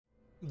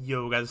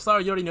Yo guys,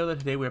 sorry, you already know that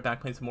today we are back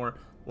playing some more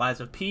Lies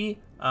of P.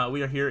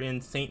 We are here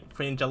in St.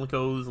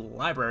 Frangelico's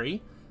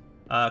library,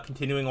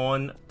 continuing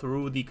on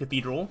through the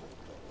cathedral.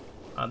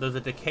 There's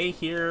a decay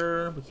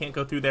here, we can't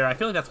go through there. I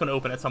feel like that's going to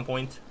open at some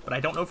point, but I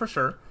don't know for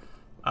sure.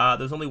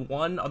 There's only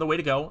one other way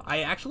to go.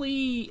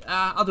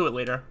 I'll do it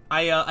later.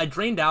 I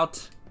drained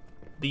out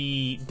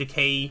the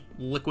decay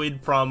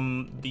liquid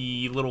from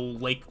the little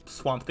lake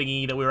swamp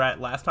thingy that we were at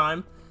last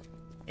time.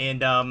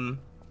 And,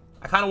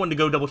 I kind of wanted to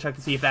go double check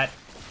to see if that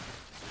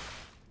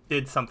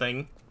did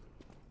something.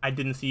 I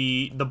didn't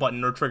see the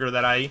button or trigger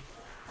that I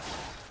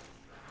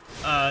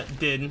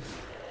did.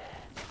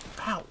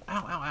 Ow,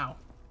 ow, ow, ow.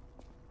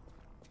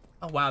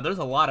 Oh wow, there's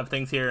a lot of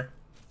things here.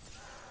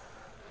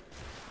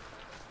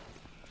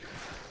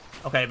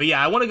 Okay, but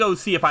yeah, I want to go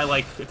see if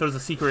if there's a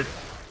secret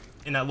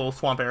in that little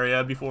swamp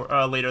area before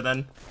later then.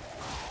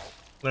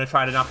 I'm gonna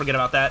try to not forget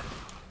about that.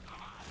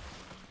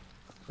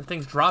 There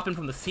things dropping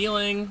from the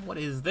ceiling. What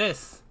is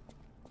this?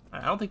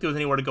 I don't think there was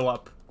anywhere to go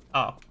up.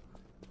 Oh.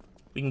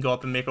 We can go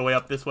up and make our way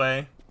up this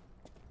way.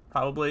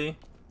 Probably.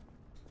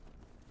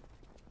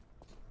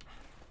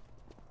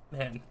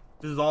 Man,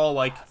 this is all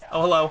like...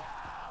 Oh, hello.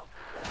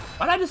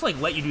 Why did I just,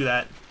 let you do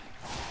that?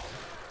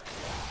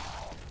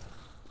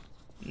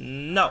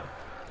 No.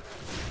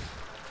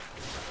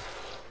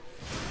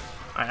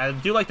 I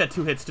do like that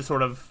 2 hits just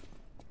sort of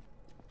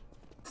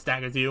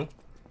staggers you,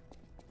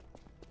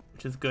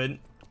 which is good.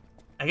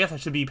 I guess I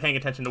should be paying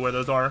attention to where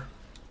those are.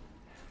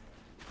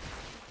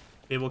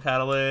 Cable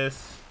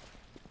catalyst.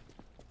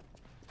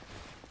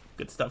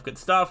 Good stuff, good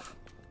stuff.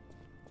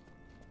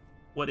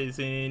 What is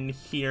in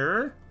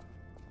here?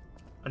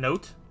 A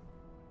note.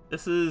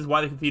 This is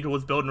why the cathedral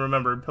was built and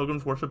remembered.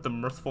 Pilgrims worship the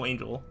merciful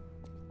angel.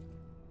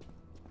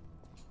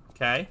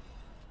 Okay.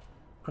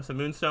 Crescent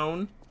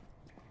moonstone.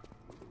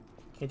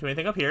 Can't do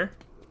anything up here.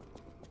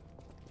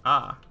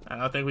 Ah, I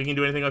don't think we can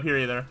do anything up here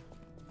either.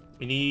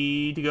 We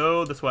need to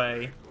go this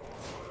way.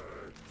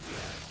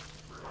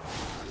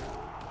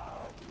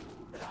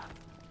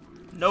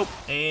 Nope,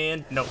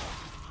 and nope.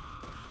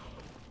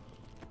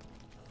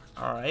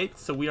 Alright,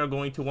 so we are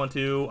going to want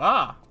to...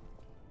 I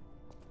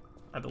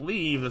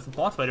believe there's a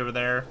boss fight over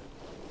there.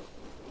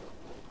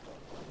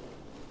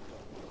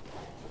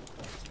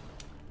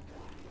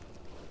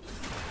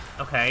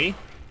 Okay.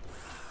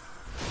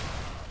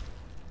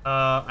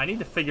 I need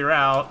to figure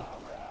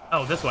out...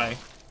 Oh, this way.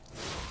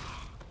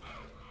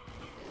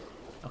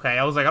 Okay,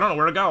 I was like, I don't know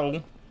where to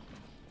go.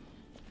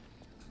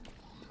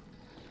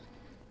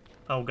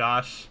 Oh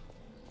gosh.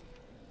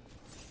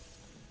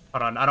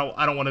 Hold on, I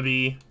don't want to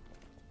be...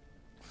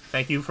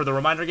 Thank you for the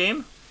reminder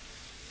game.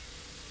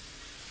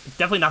 It's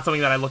definitely not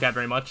something that I look at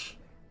very much,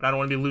 but I don't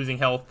want to be losing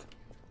health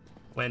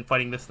when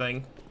fighting this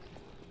thing.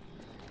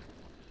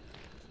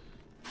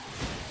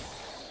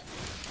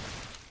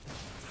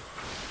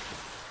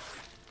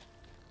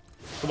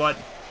 Come on.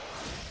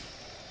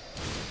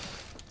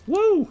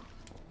 Woo!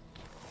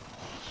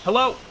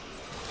 Hello!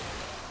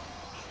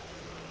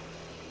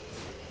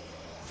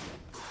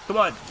 Come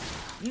on.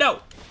 No!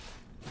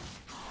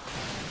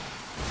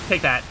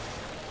 Take that.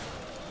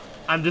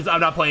 I'm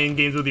not playing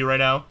games with you right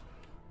now.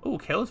 Oh,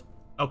 careless.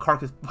 Oh,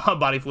 carcass,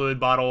 body fluid,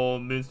 bottle,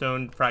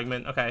 moonstone,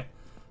 fragment. Okay.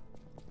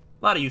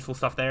 A lot of useful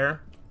stuff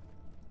there.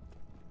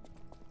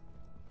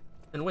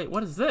 And wait,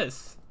 what is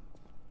this?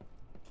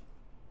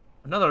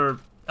 Another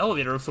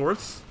elevator of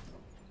sorts.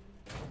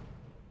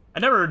 I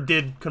never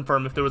did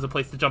confirm if there was a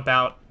place to jump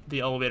out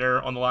the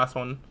elevator on the last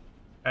one.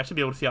 I should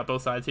be able to see out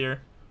both sides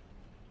here.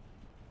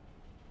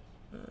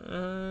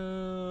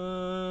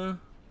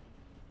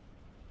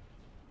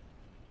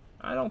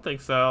 I don't think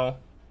so.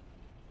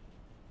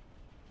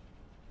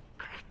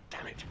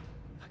 Damn it.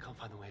 I can't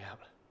find the way out.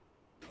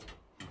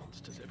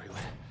 Monsters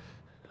everywhere.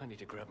 I need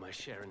to grab my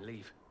share and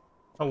leave.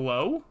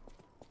 Hello?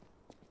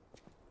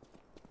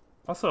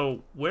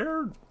 Also,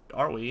 where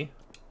are we?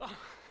 Oh.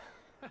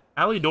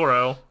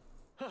 Alidoro.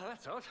 Oh,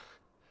 that's odd.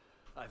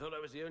 I thought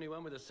I was the only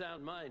one with a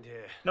sound mind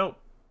here. Nope,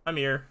 I'm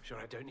here. Sure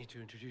I don't need to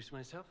introduce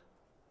myself?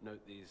 Note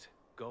these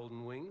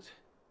golden wings?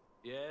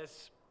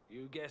 Yes,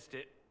 you guessed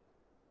it.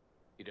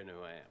 You don't know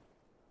who I am.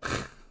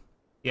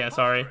 Yeah,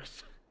 sorry.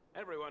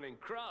 Everyone in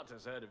Krat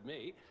has heard of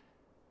me.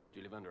 Do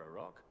you live under a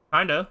rock?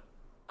 Kinda.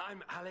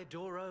 I'm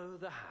Alidoro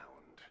the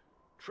Hound,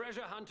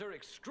 treasure hunter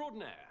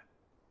extraordinaire.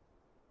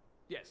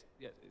 Yes,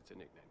 it's a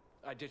nickname.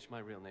 I ditched my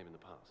real name in the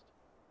past.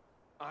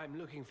 I'm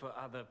looking for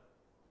other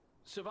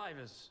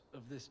survivors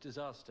of this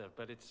disaster,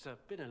 but it's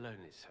been a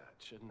lonely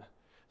search, and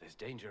there's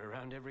danger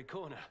around every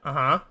corner.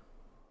 Uh-huh.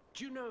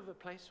 Do you know of a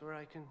place where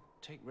I can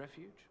take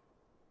refuge?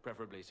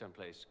 Preferably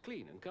someplace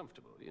clean and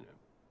comfortable, you know.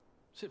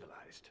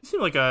 Civilized. You seem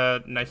like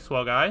a nice,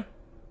 swell guy.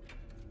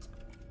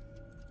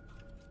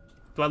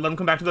 Do I let him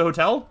come back to the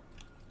hotel?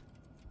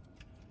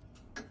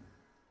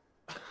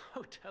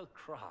 Hotel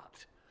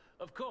Krat.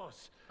 Of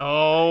course.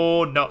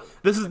 Oh, no.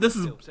 This is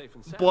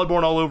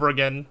Bloodborne all over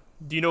again.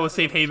 Do you know a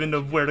safe haven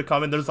of where to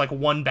come? And there's like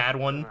one bad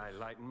one. I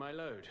lighten my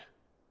load.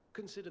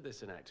 Consider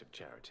this an act of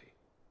charity.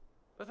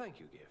 A thank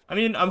you gift. I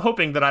mean, I'm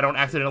hoping that I don't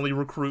accidentally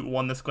recruit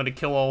one that's going to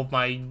kill all of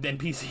my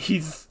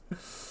NPCs.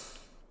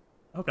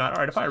 Hope not.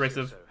 Alright, a fire Since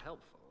you're abrasive. so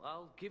helpful,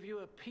 I'll give you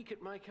a peek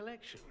at my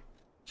collection.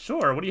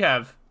 Sure, what do you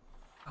have?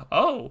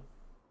 Oh!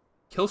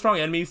 Kill strong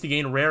enemies to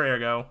gain rare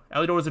ergo.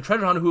 Alidor is a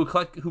treasure hunter who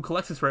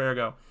collects this rare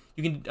ergo.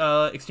 You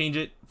can exchange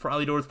it for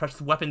Alidor's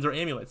precious weapons or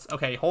amulets.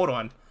 Okay, hold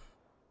on.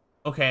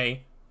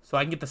 Okay, so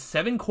I can get the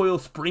 7-coil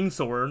spring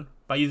sword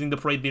by using the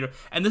parade leader.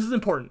 And this is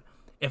important.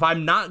 If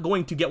I'm not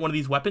going to get one of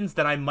these weapons,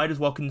 then I might as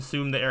well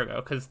consume the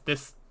ergo, because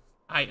this,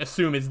 I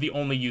assume, is the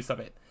only use of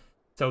it.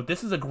 So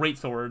this is a great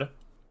sword.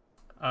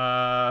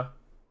 So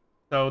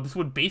this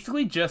would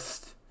basically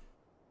just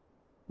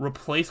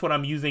replace what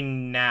I'm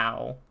using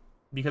now,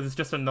 because it's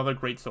just another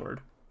great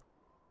sword.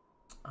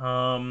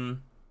 I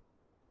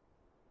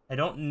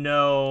don't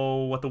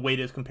know what the weight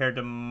is compared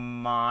to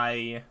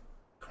my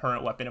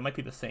current weapon. It might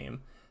be the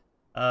same.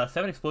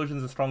 7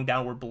 explosions, a strong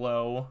downward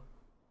blow.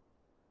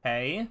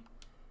 Okay.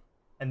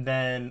 And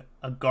then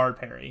a guard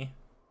parry.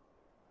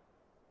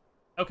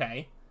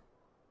 Okay.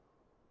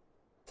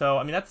 So,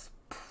 I mean, that's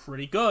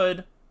pretty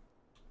good.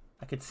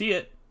 I could see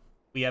it.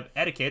 We have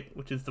etiquette,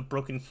 which is the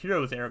broken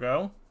hero's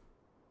ergo.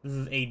 This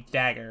is a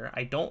dagger.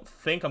 I don't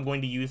think I'm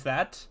going to use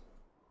that.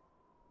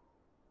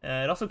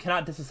 It also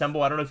cannot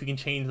disassemble. I don't know if you can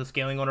change the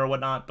scaling on it or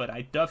whatnot, but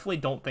I definitely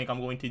don't think I'm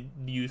going to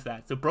use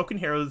that. So broken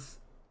hero's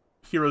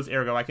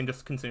ergo I can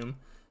just consume.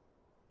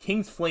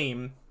 King's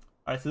Flame.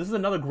 Alright, so this is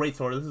another great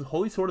sword. This is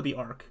Holy Sword of the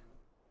Ark.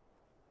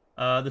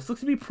 This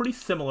looks to be pretty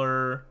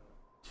similar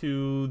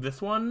to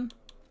this one.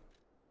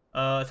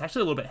 It's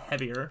actually a little bit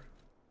heavier.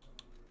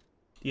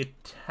 The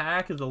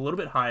attack is a little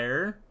bit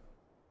higher.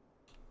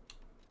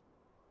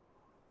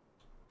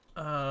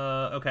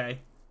 Okay.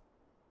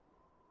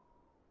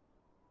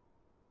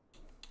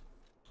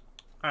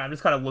 Alright, I'm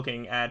just kind of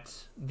looking at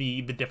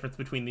the difference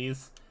between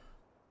these.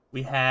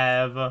 We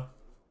have... oh,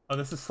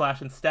 this is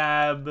slash and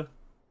stab.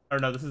 Or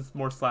no, this is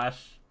more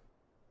slash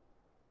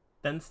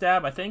then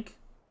stab, I think.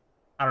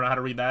 I don't know how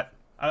to read that.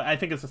 I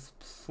think it's a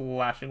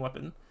slashing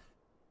weapon.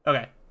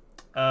 Okay.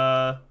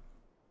 Gather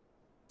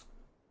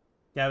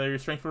your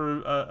strength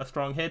for a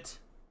strong hit.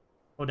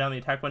 Hold down the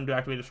attack button to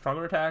activate a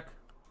stronger attack.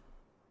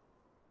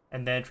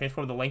 And then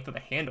transform the length of the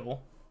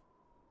handle.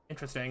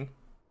 Interesting.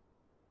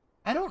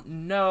 I don't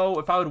know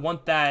if I would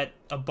want that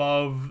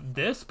above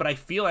this, but I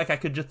feel like I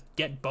could just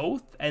get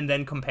both and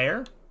then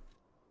compare.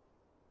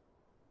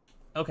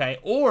 Okay,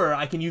 or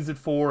I can use it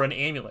for an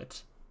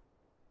amulet.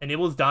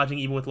 Enables dodging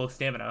even with low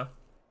stamina.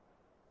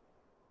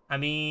 I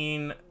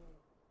mean,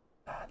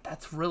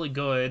 that's really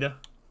good.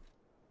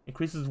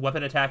 Increases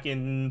weapon attack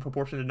in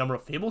proportion to the number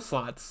of fable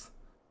slots.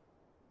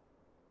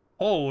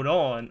 Hold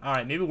on.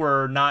 Alright, maybe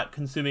we're not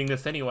consuming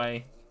this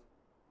anyway.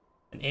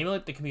 An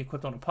amulet that can be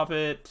equipped on a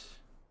puppet.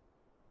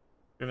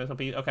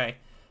 Okay.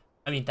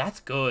 I mean, that's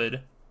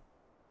good.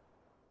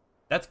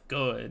 That's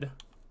good.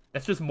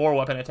 That's just more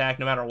weapon attack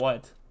no matter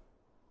what.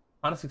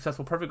 On a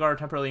successful perfect guard,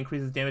 temporarily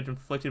increases damage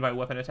inflicted by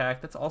weapon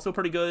attack. That's also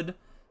pretty good.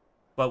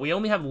 But we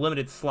only have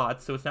limited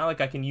slots, so it's not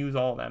like I can use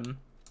all of them.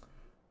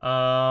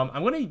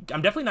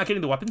 I'm definitely not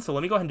getting the weapon, so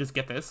let me go ahead and just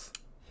get this.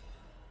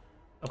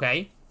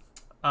 Okay.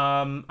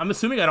 I'm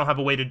assuming I don't have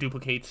a way to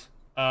duplicate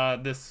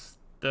this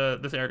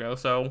ergo,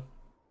 so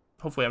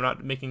hopefully I'm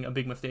not making a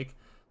big mistake.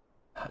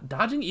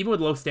 Dodging even with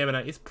low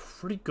stamina is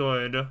pretty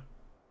good.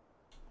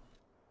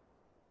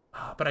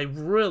 But I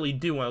really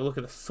do want to look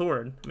at the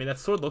sword. I mean, that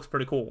sword looks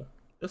pretty cool.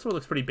 This sword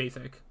looks pretty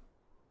basic.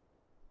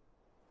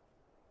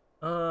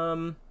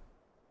 I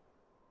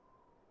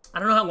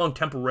don't know how long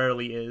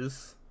temporarily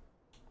is.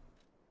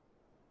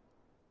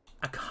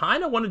 I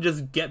kind of want to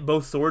just get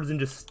both swords and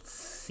just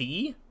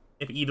see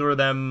if either of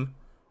them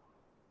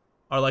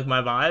are like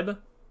my vibe.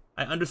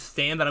 I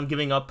understand that I'm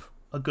giving up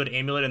a good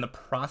amulet in the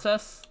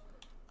process,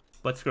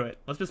 but screw it.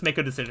 Let's just make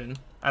a decision.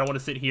 I don't want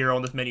to sit here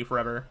on this menu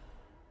forever.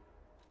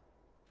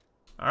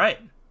 Alright.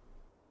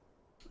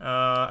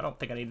 I don't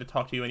think I need to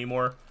talk to you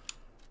anymore.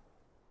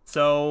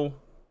 So...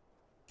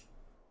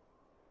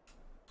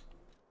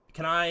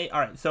 can I...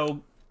 alright,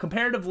 so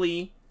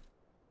comparatively,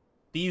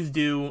 these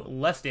do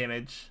less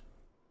damage.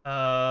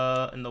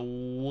 And the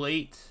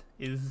weight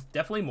is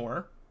definitely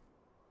more.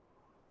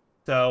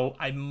 So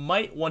I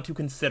might want to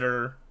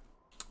consider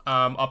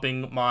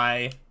upping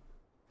my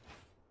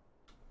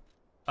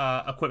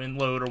equipment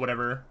load or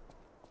whatever.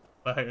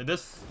 But here,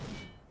 this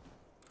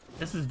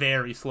is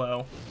very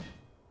slow.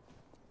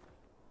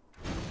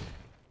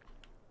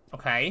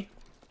 Okay.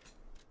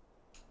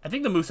 I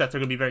think the movesets are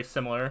going to be very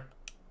similar.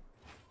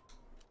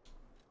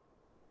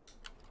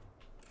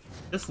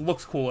 This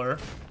looks cooler.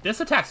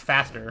 This attacks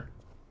faster.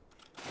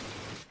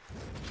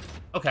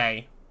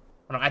 Okay.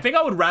 I think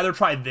I would rather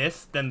try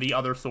this than the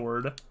other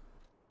sword.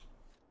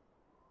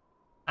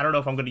 I don't know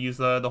if I'm going to use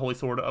the Holy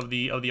Sword of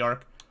the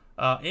Ark.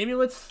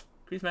 Amulets.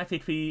 Increase max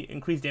HP.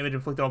 Increase damage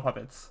inflicted on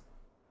puppets.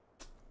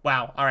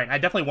 Wow. Alright, I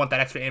definitely want that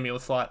extra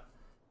amulet slot.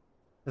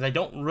 Because I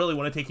don't really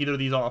want to take either of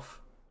these off.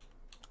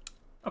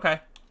 Okay.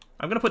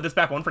 I'm going to put this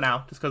back on for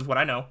now, just because what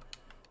I know.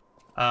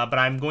 But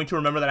I'm going to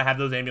remember that I have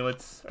those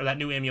amulets, or that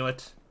new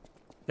amulet.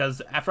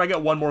 Because after I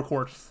get one more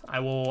corpse, I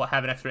will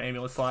have an extra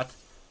amulet slot.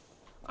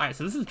 Alright,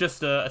 so this is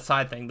just a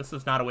side thing. This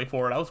is not a way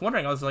forward. I was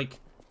wondering, I was like,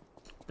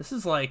 This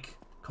is, like,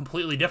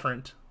 completely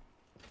different.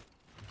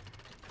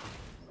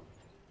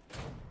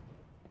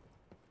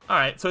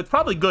 Alright, so it's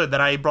probably good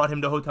that I brought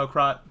him to Hotel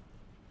Krat.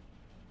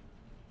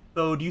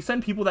 So, do you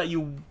send people that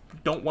you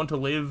don't want to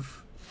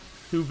live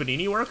to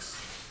Vanini Works?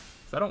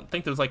 'Cause I don't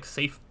think there's, like,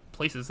 safe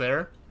places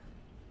there.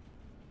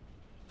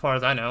 As far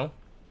as I know.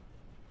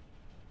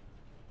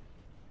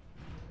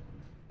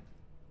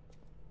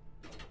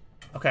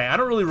 Okay, I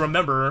don't really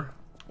remember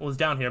what was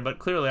down here, but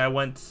clearly I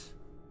went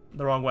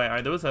the wrong way.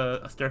 Alright, there was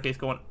a staircase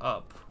going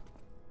up.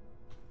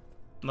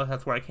 Unless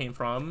that's where I came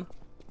from.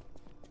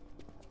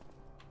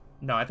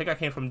 No, I think I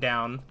came from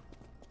down.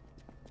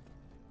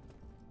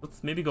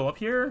 Let's maybe go up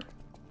here.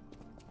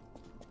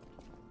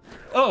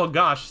 Oh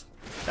gosh,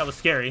 that was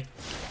scary.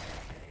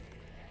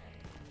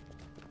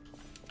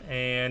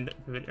 And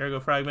an ergo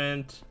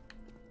fragment.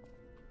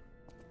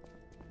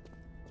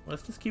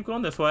 Let's just keep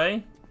going this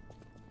way.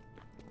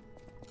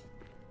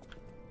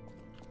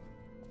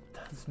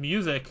 This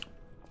music.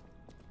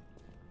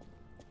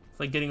 It's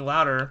like getting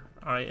louder.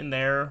 Alright, in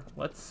there.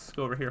 Let's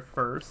go over here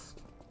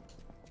first.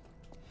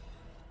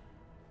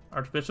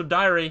 Archbishop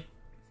Diary.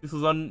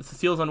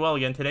 Cecile's unwell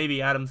again. Today,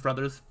 the Adams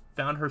brothers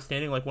found her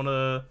standing like one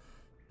of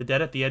the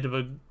dead at the edge of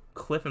a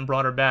cliff and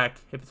brought her back.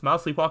 If it's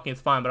mild sleepwalking,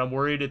 it's fine, but I'm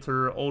worried it's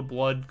her old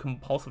blood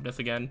compulsiveness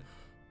again.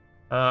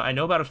 I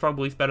know about her strong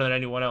beliefs better than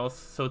anyone else,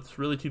 so it's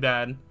really too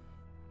bad.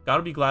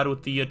 Gotta be glad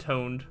with the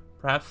atoned.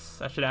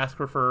 Perhaps I should ask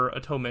her for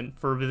atonement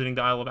for visiting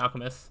the Isle of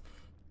Alchemists.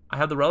 I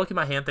have the relic in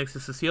my hand thanks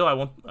to Cecile. I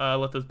won't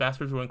let those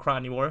bastards ruin Krat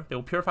anymore. They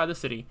will purify the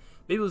city.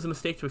 Maybe it was a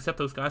mistake to accept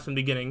those guys from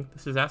the beginning.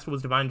 This disaster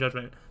was divine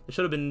judgment. They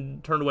should have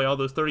been turned away all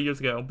those 30 years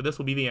ago, but this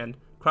will be the end.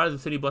 Krat is a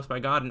city blessed by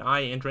God, and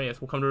I, Andreas,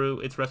 will come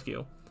to its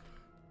rescue.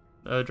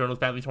 Journal's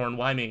badly torn.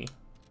 Why me?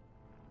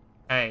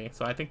 Hey,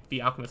 so I think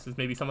the alchemist is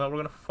maybe someone that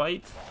we're gonna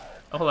fight.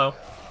 Oh, hello.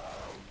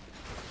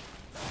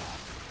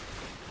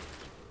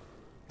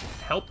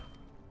 Help.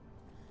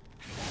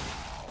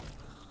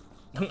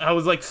 I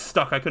was like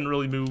stuck. I couldn't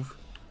really move.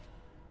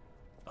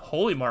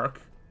 Holy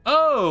mark.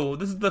 Oh,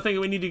 this is the thing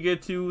that we need to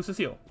get to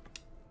Cecile.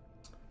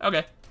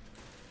 Okay.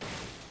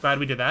 Glad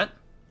we did that.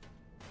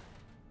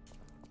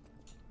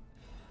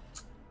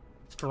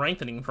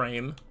 Strengthening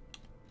frame.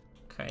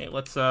 Okay,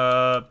 let's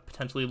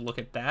potentially look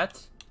at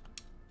that.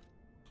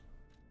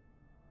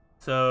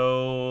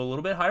 So a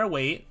little bit higher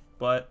weight,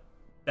 but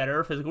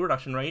better physical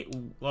reduction rate.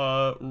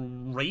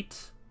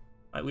 Right,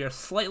 we are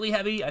slightly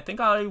heavy. I think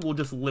I will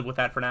just live with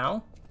that for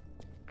now.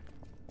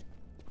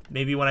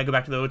 Maybe when I go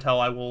back to the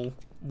hotel, I will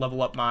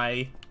level up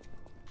my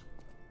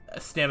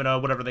stamina,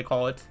 whatever they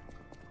call it.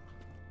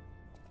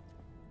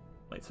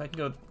 Wait, so I can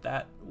go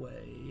that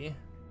way.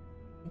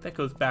 I think that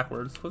goes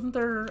backwards. Wasn't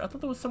there? I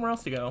thought there was somewhere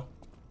else to go.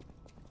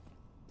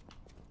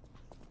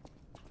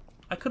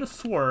 I could have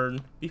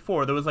sworn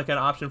before there was like an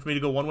option for me to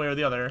go one way or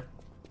the other.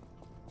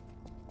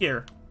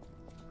 Here.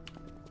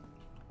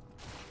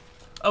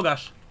 Oh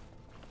gosh.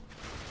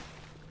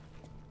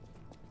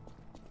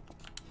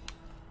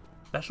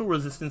 Special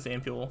resistance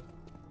ampule.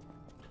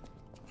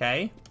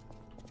 Okay.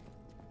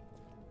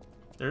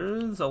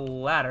 There's a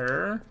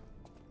ladder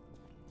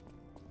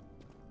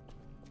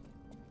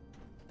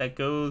that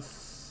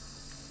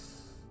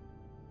goes...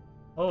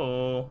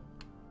 Oh. Is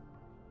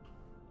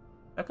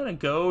that gonna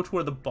go to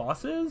where the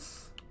boss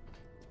is?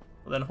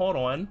 Well then, hold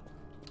on.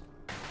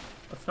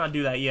 Let's not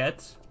do that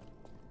yet.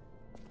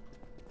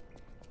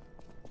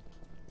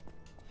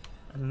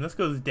 And then this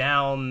goes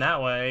down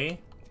that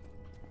way.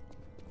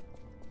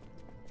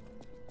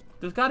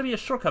 There's got to be a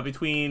shortcut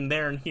between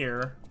there and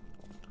here.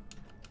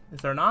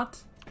 Is there not?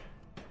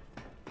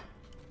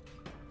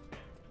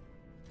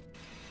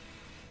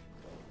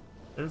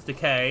 There's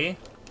decay.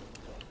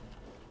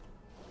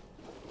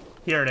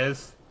 Here it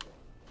is.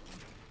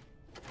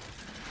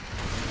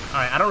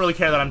 Alright, I don't really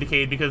care that I'm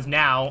decayed because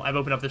now I've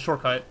opened up this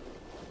shortcut.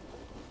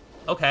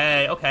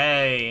 Okay,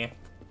 okay.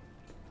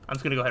 I'm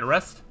just gonna go ahead and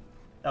rest.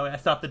 That way I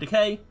stop the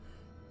decay.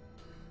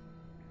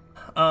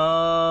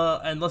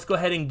 And let's go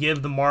ahead and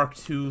give the mark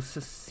to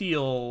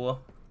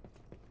Cecile.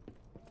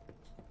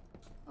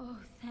 Oh,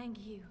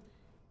 thank you.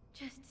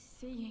 Just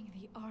seeing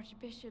the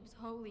Archbishop's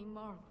holy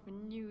mark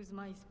renews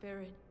my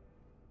spirit.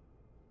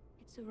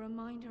 It's a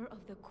reminder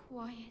of the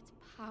quiet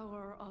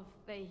power of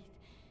faith.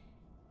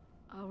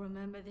 I'll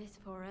remember this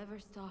forever,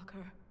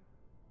 Stalker.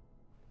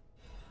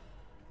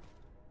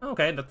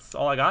 Okay, that's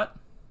all I got.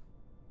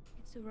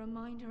 It's a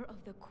reminder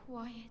of the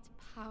quiet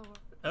power.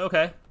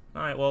 Okay.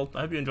 Alright, well,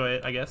 I hope you enjoy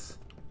it, I guess.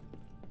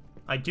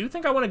 I do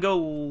think I want to go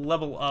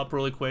level up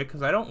really quick,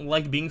 because I don't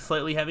like being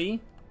slightly heavy.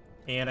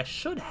 And I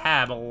should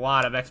have a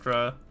lot of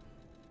extra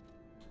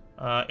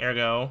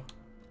ergo.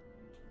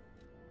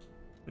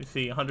 Let me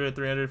see, 100,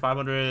 300,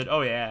 500.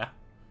 Oh, yeah.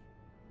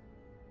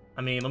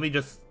 I mean, let me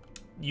just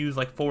use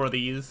like 4 of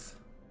these.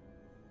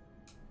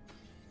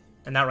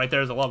 And that right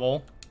there is a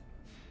level.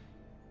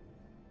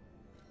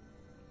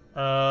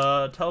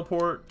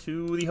 Teleport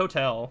to the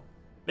hotel.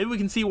 Maybe we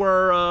can see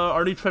where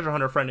our new treasure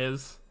hunter friend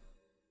is.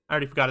 I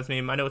already forgot his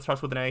name. I know it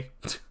starts with an A.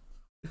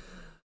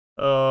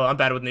 I'm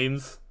bad with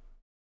names.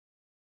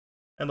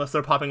 Unless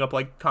they're popping up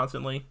like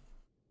constantly.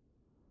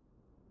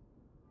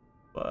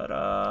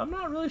 I'm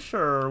not really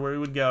sure where he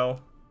would go.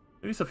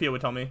 Maybe Sophia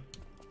would tell me.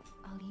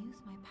 I'll use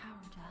my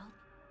power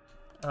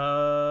to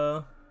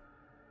help.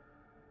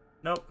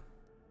 Nope.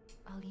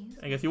 I'll use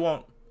I guess you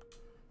won't.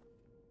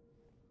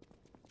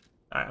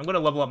 Alright, I'm gonna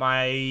level up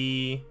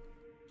my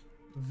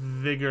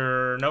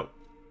vigor. Nope.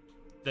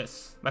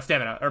 This. My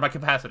stamina. Or my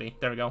capacity.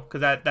 There we go. Because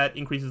that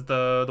increases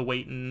the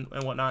weight and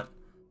whatnot.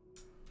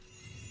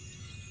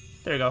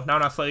 There you go. Now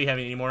I'm not slightly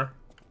heavy anymore.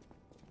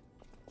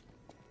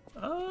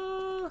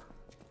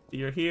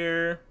 You're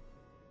here.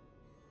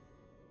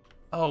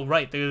 Oh,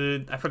 right.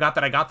 I forgot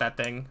that I got that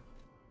thing.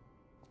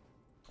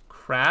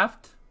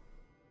 Craft? Is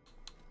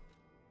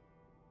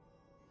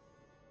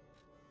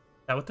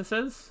that what this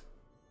is?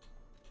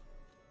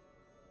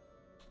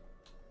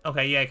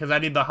 Okay, yeah, because I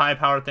need the high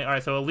power thing.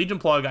 Alright, so a Legion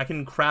plug, I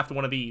can craft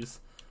one of these.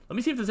 Let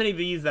me see if there's any of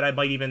these that I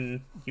might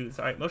even use.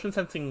 Alright, motion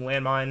sensing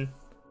landmine.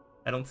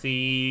 I don't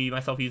see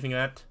myself using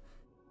that.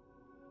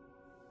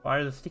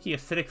 Fire is a sticky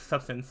acidic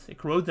substance. It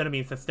corrodes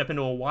enemies that step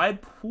into a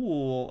wide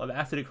pool of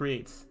acid it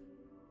creates.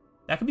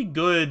 That could be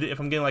good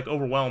if I'm getting, like,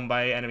 overwhelmed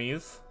by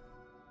enemies.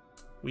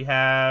 We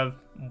have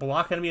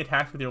block enemy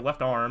attacks with your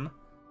left arm.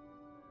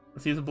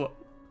 Let's use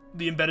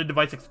the embedded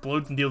device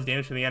explodes and deals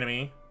damage to the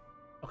enemy.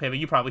 Okay, but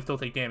you probably still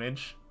take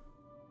damage.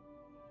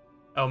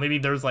 Oh, maybe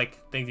there's, like,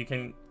 things you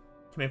can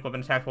make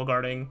weapon attack while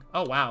guarding.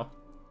 Oh, wow.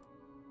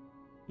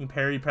 You can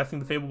parry pressing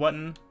the Fable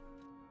button.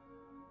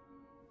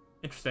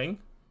 Interesting.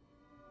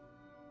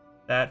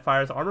 That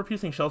fires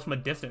armor-piercing shells from a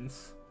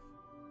distance.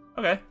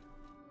 Okay.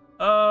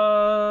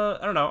 I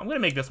don't know. I'm gonna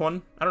make this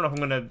one. I don't know if I'm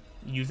gonna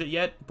use it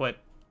yet, but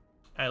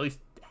I at least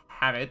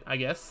have it, I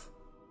guess.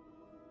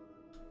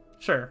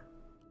 Sure.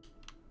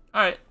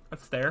 Alright,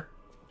 that's there.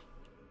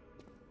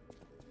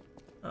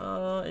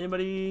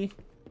 Anybody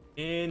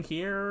in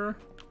here?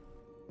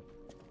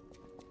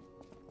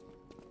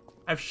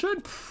 I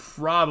should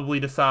probably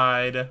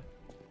decide.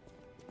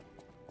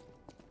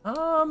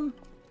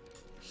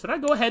 Should I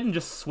go ahead and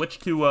just switch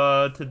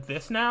to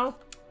this now?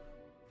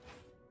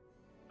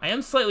 I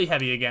am slightly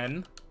heavy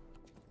again.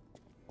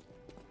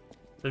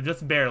 So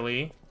just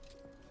barely.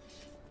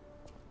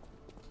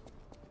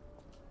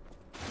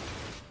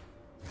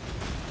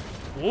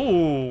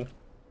 Ooh.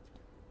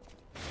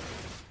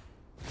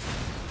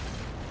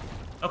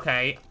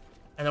 Okay.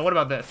 And then what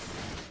about this?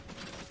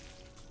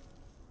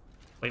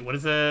 Wait, what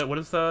does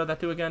that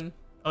do again?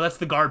 Oh, that's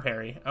the guard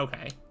parry.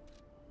 Okay.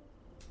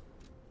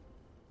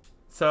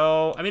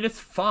 So, I mean, it's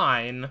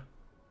fine.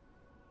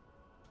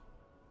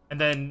 And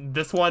then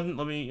this one,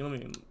 let me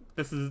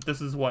this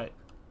is what?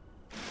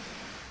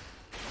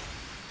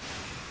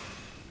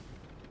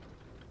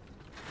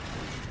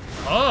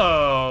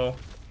 Oh.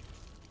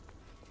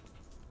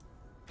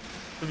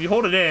 If you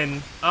hold it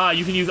in,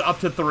 you can use up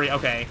to 3.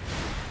 Okay.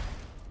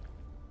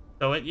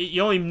 So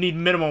you only need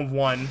minimum of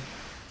 1.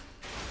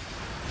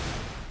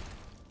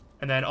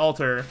 And then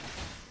alter.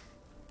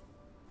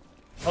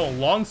 Oh,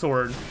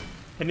 longsword.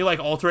 Can you, like,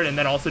 alter it and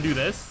then also do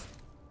this?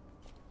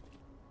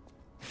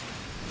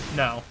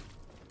 No.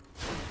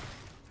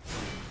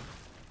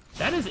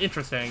 That is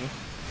interesting.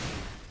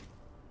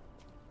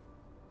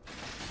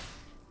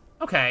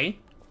 Okay.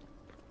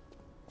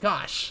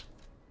 Gosh.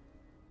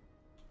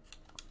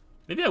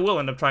 Maybe I will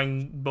end up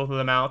trying both of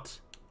them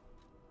out.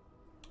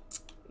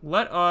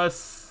 Let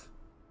us...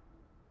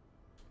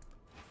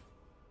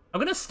 I'm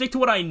gonna stick to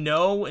what I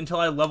know until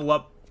I level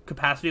up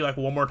capacity, like,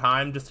 one more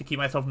time, just to keep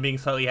myself from being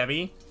slightly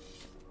heavy.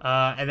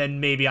 And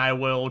then maybe I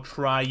will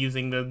try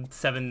using the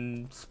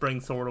 7 spring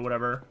sword or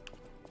whatever.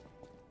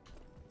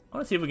 I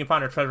want to see if we can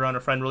find our treasure hunter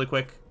friend really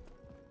quick.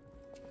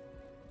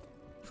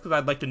 Just because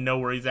I'd like to know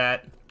where he's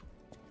at.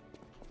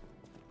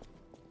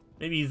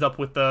 Maybe he's up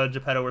with the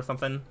Geppetto or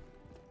something.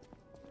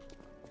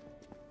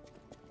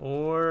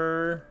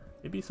 Or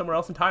maybe somewhere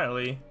else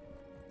entirely.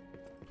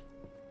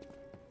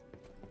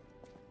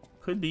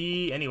 Could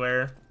be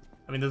anywhere.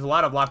 I mean, there's a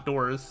lot of locked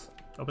doors.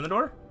 Open the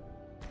door?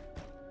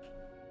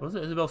 What was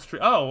it? Isabel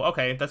Street? Oh,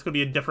 okay. That's going to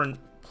be a different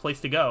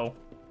place to go.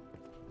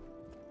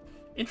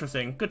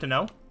 Interesting. Good to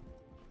know.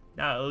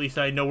 Now, at least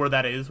I know where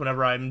that is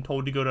whenever I'm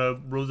told to go to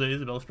Rosa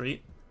Isabel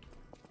Street.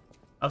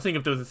 I was thinking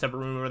if there was a separate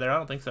room over there. I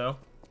don't think so.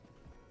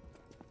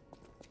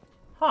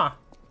 Huh.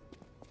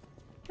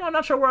 Yeah, I'm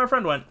not sure where our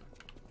friend went.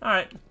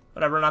 Alright.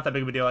 Whatever. Not that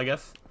big of a deal, I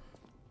guess.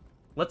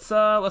 Let's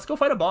go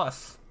fight a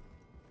boss.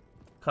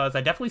 Because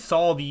I definitely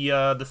saw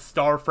the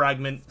star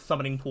fragment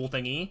summoning pool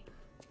thingy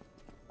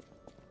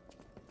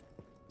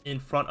in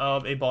front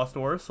of a boss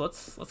door, so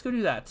let's go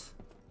do that.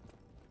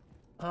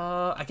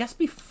 I guess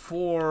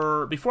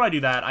before I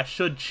do that, I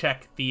should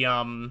check the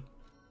I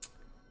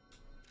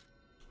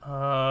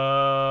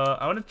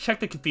want to check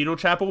the cathedral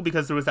chapel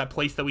because there was that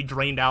place that we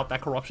drained out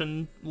that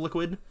corruption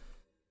liquid.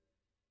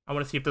 I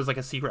want to see if there's like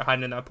a secret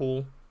hiding in that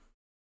pool.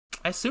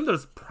 I assume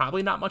there's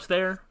probably not much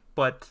there,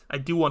 but I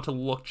do want to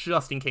look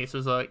just in case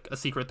there's like a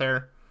secret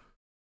there.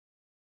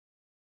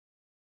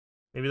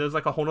 Maybe there's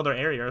like a whole other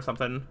area or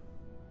something.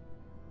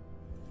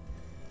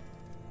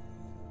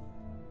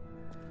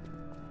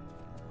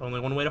 Only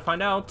one way to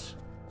find out.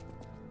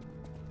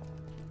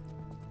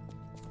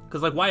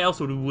 Because, like, why else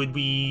would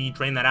we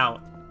drain that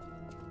out?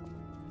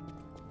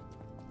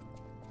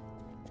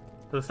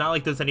 Because it's not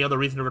like there's any other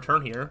reason to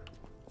return here.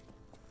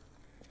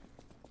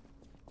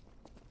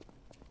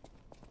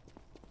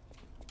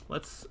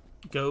 Let's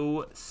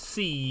go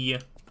see.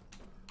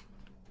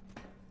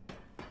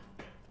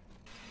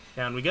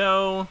 Down we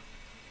go.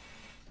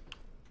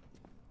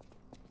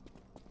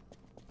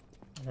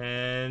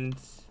 And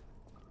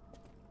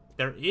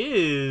there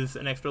is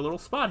an extra little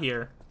spot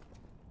here.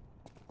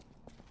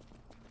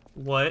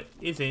 What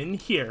is in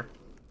here?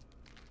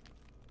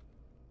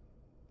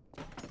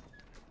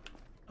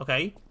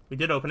 Okay, we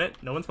did open it.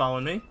 No one's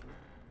following me.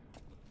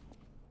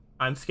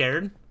 I'm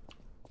scared.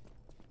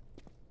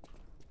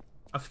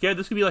 I'm scared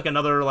this could be like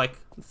another like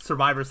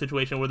Survivor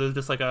situation where there's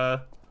just like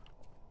a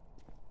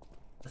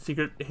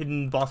secret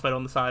hidden boss fight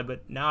on the side,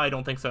 but now I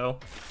don't think so.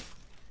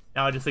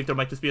 Now I just think there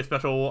might just be a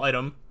special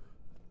item.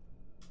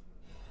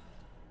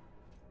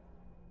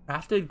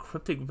 Crafted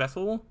cryptic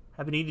vessel?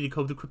 Have you needed to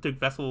decode the cryptic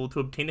vessel to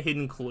obtain a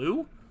hidden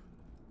clue?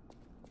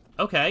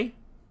 Okay.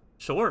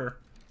 Sure.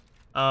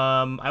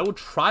 I will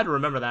try to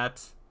remember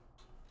that.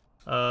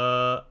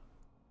 I'm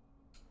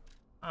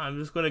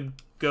just gonna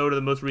go to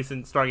the most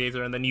recent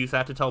Stargazer and then use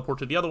that to teleport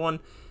to the other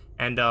one.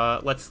 And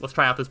let's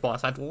try out this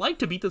boss. I'd like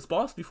to beat this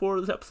boss before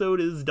this episode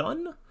is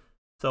done.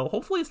 So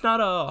hopefully it's not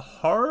a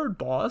hard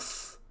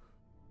boss.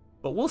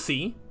 But we'll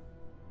see.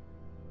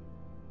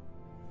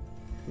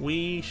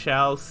 We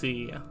shall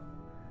see.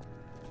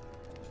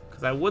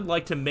 Because I would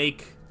like to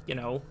make, you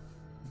know,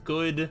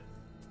 good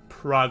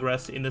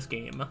progress in this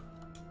game.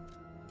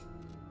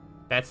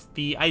 That's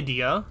the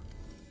idea.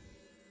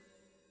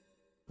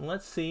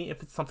 Let's see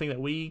if it's something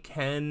that we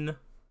can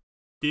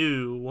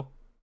do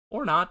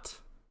or not.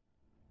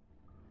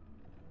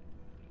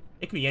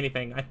 It could be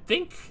anything. I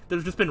think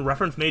there's just been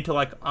reference made to,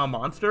 like, a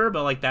monster,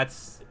 but, like,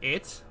 that's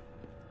it.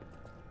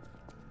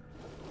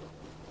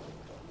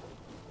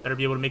 Better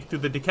be able to make it through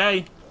the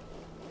decay.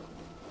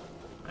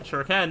 I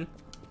sure can.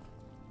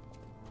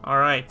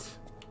 Alright.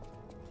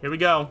 Here we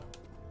go.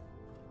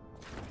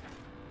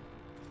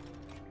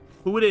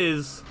 Who it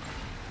is.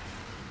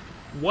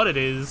 What it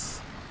is.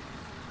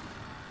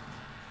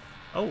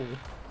 Oh.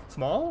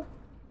 Small?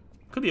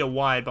 Could be a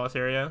wide boss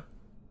area.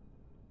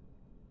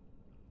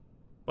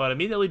 But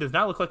immediately does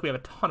not look like we have a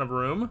ton of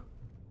room.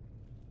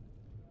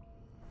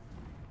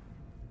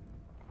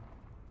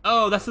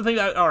 Oh, that's the thing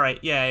that... Alright,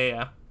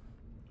 yeah.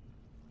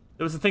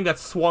 There was the thing that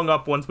swung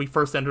up once we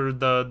first entered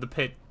the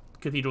pit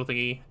cathedral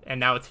thingy, and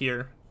now it's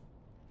here.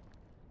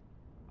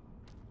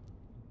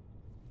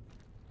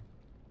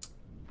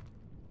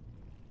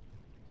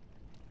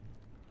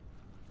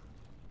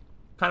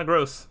 Kind of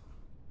gross.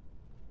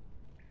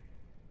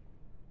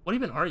 What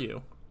even are you?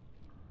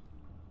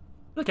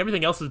 I feel like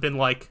everything else has been,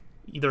 like,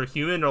 either a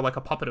human or, like,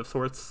 a puppet of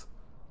sorts.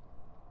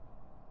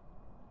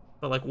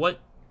 But, like, what?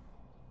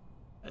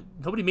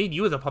 Nobody made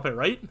you as a puppet,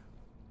 right?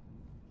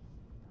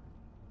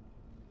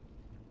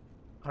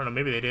 I don't know,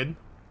 maybe they did.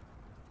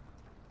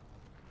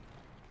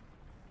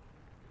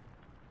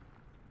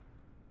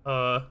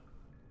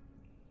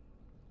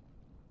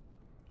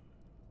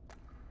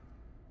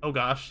 Oh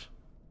gosh.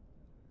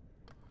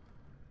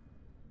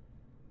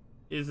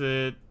 Is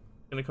it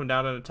gonna come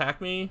down and attack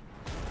me?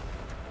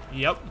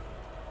 Yep.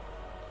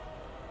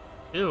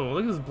 Ew,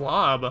 look at this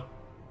blob.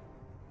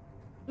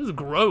 This is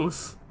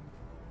gross.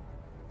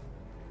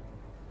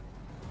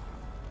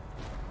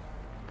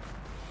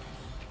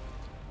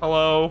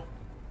 Hello.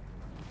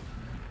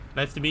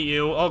 Nice to meet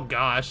you. Oh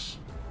gosh.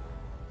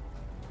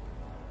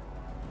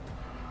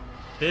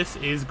 This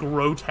is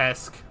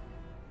grotesque.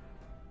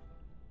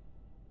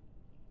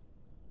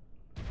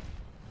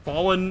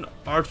 Fallen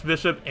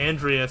Archbishop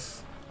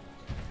Andreas.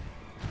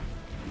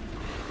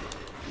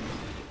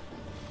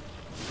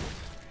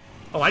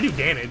 Oh, I do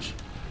damage.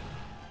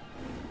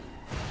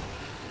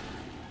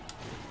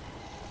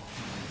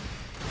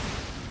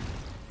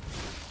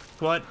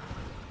 What?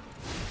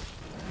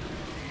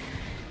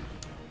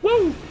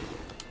 Woo!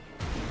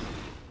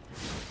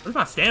 Where's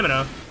my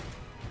stamina?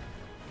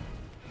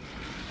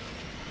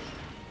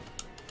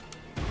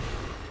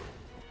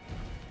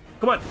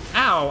 Come on.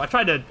 Ow! I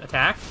tried to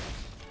attack.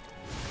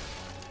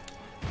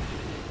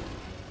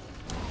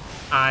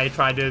 I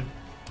tried to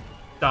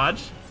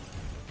dodge.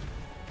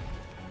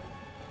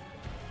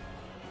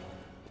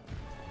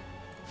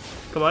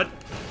 Come on.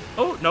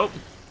 Oh, nope.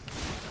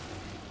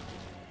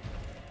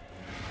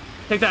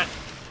 Take that.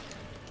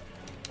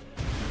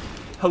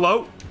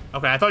 Hello?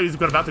 Okay, I thought he was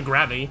about to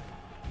grab me.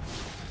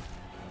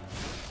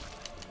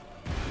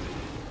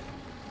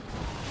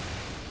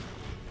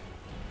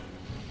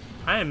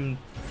 I am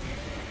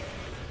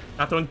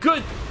not doing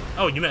good.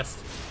 Oh, you missed.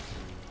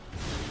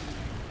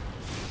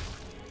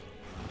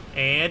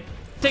 And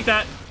take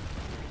that.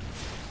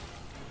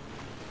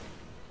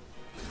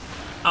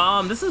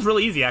 This is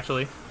really easy,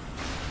 actually.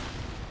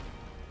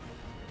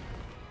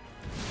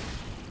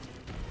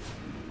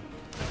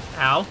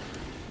 Ow.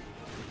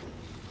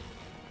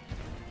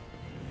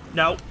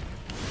 No.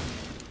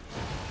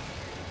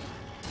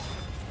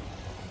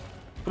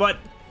 Come on.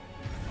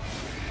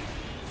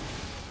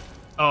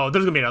 Oh,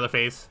 there's gonna be another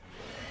phase.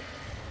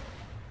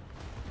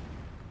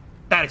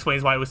 That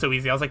explains why it was so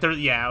easy. I was like, there.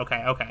 Yeah,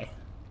 okay, okay.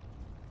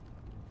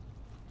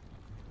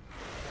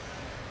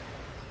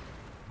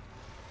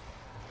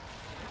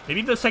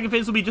 Maybe the second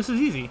phase will be just as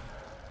easy.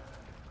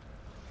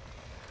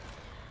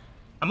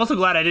 I'm also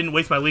glad I didn't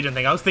waste my Legion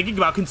thing. I was thinking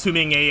about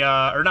consuming a,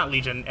 or not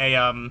Legion,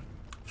 a,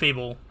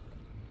 Fable.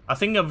 I was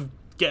thinking of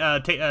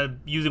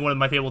using one of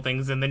my Fable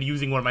things and then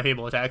using one of my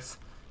Fable attacks.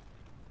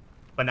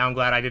 But now I'm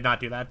glad I did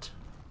not do that.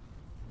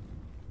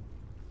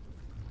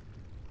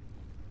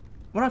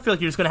 Why do I feel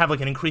like you're just gonna have, like,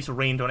 an increased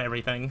range on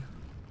everything?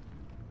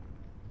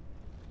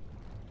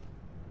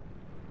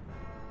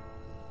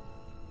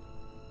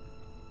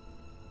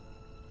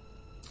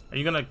 Are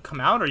you gonna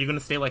come out, or are you gonna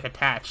stay, like,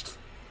 attached?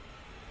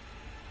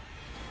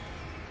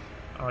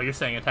 Oh, you're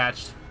staying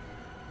attached.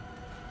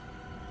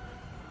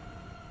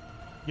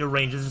 Your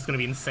range is just gonna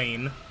be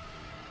insane.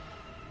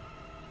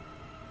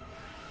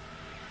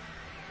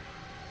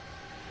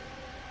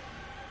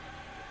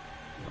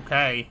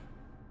 Okay.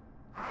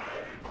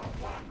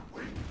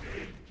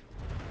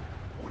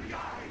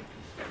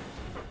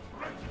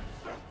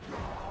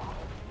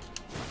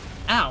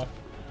 Ow.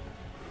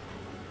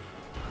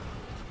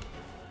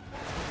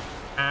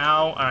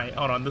 Ow. Alright,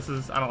 hold on. This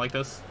is... I don't like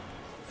this.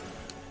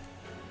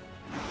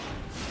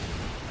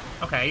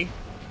 Okay.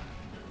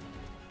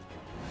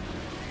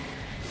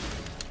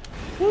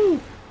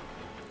 Woo!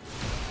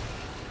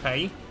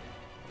 Okay.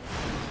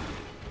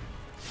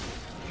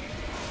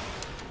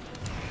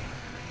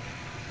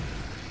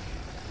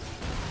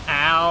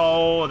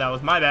 Ow! That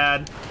was my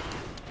bad.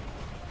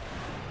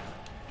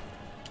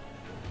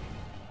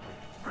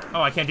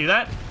 Oh, I can't do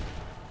that?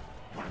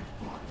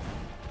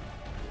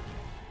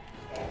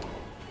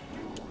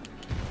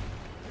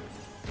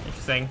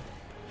 Interesting.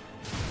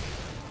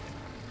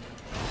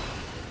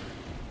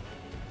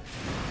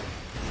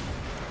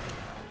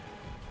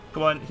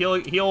 Come on, heal,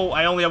 heal.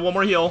 I only have one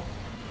more heal.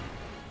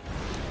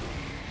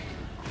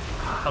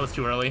 That was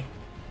too early.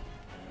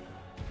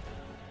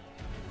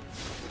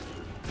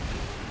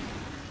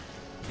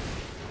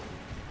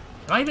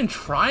 Am I even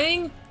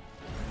trying?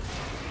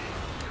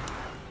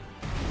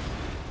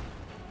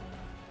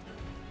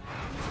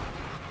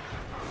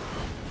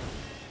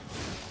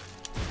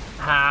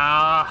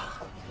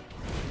 Ah.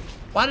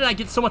 Why did I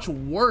get so much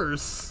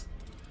worse?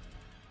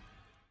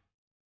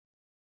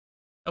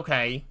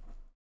 Okay.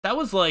 That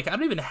was like, I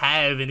don't even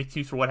have an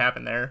excuse for what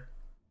happened there.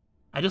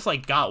 I just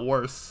like got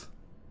worse.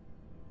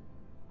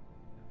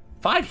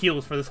 5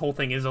 heals for this whole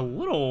thing is a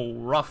little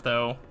rough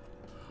though.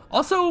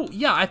 Also,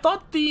 yeah, I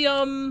thought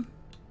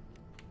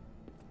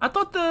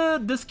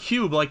this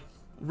cube like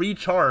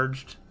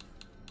recharged.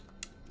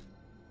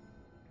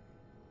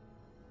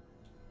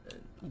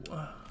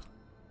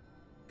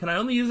 Can I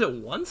only use it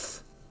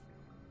once?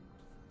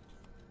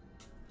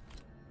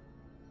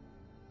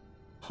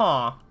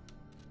 Huh.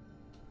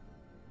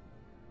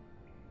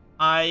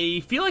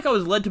 I feel like I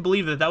was led to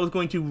believe that that was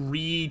going to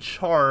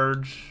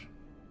recharge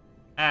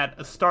at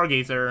a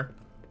Stargazer,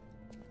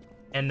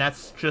 and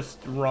that's just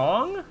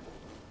wrong?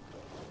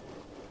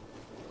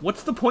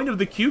 What's the point of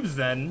the cubes,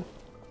 then?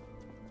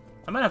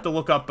 I might have to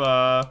look up,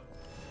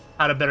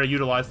 how to better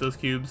utilize those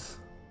cubes.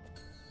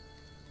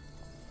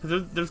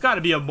 Because there's got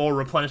to be a more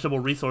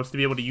replenishable resource to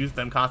be able to use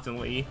them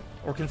constantly,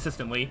 or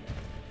consistently.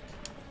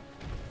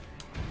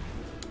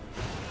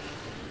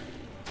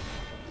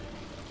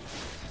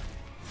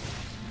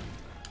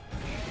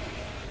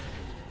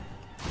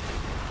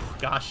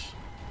 Gosh.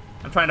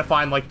 I'm trying to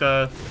find, like,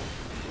 the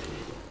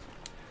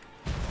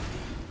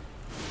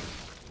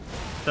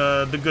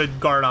good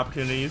guard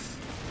opportunities.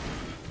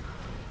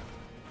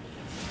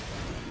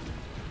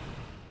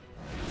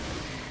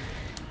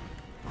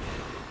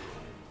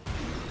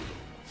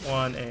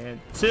 One and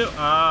two.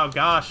 Oh,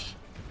 gosh.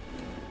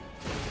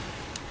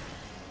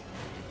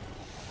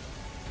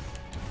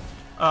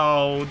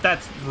 Oh,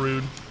 that's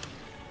rude.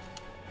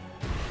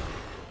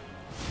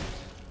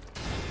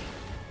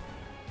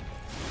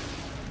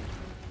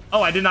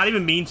 Oh, I did not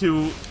even mean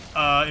to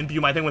imbue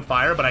my thing with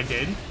fire, but I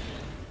did.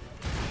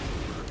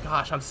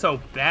 Gosh, I'm so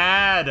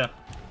bad.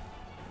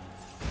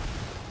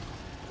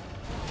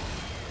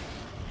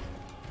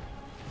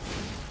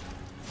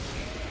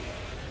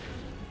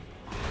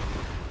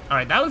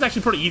 Alright, that one's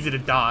actually pretty easy to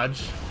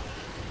dodge.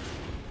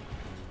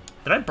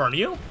 Did I burn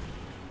you?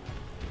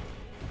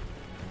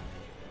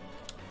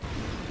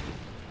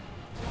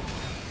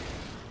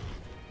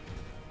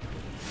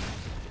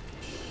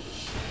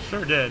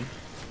 Sure did.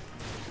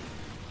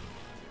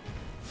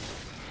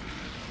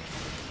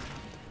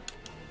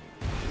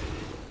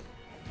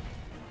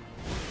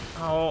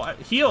 Oh,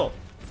 heal!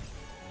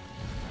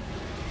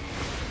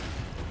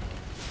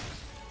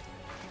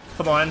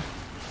 Come on.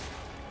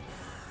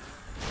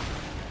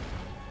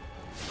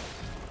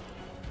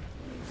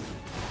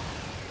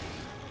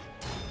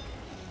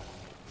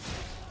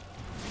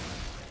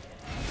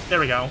 There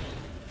we go.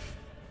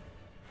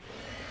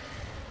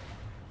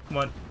 Come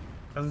on. I was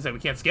gonna say, we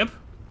can't skip.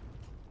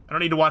 I don't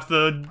need to watch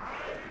the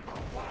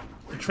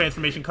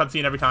transformation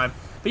cutscene every time.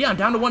 But yeah, I'm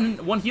down to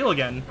one heal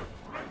again.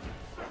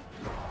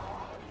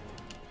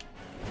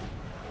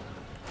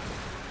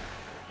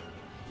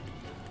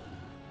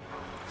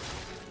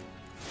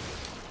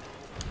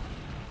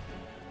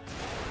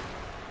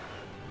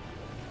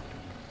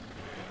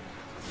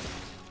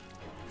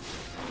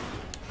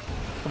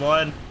 Come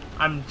on.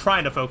 I'm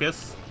trying to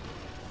focus.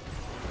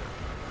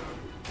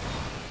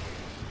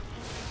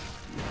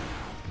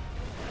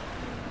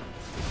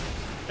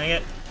 Dang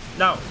it.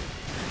 No.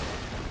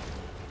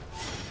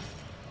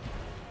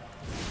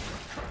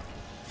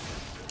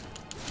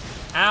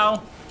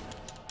 Ow.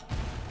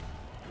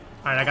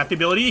 Alright, I got the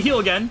ability to heal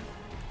again.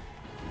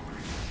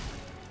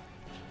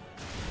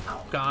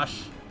 Oh,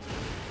 gosh.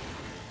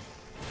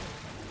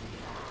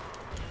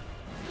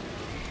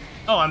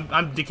 Oh,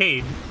 I'm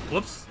decayed.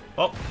 Whoops.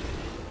 Oh,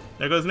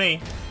 there goes me.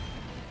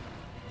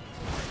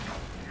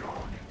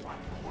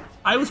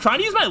 I was trying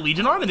to use my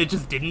Legion arm and it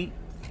just didn't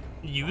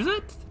use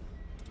it.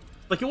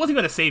 Like, it wasn't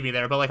going to save me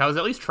there, but like I was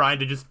at least trying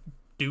to just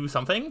do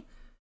something.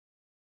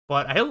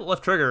 But I hit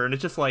left trigger and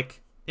it's just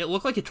like, it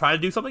looked like it tried to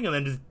do something and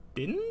then just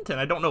didn't, and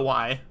I don't know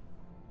why.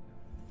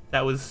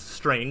 That was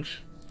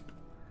strange.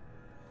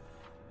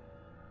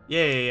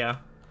 Yeah.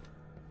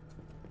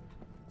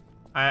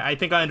 I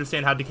think I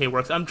understand how decay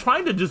works. I'm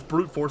trying to just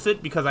brute force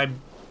it because I'm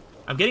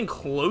getting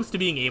close to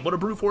being able to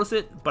brute force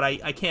it, but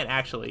I can't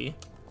actually.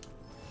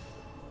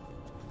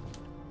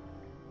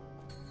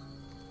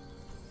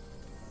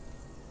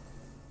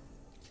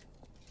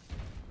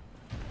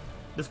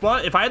 This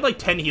boss, if I had like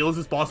 10 heals,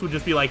 this boss would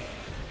just be like,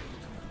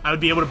 I would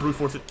be able to brute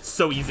force it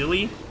so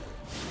easily.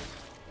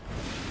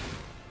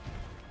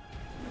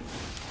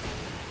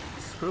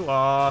 Screw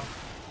off.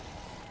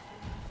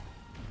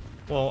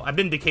 Well, I've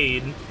been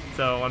decayed,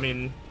 so I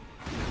mean,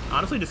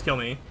 honestly, just kill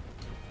me.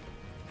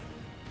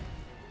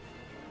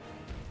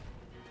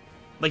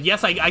 Like,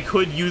 yes, I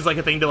could use like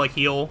a thing to like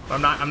heal.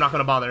 But I'm not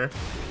gonna bother.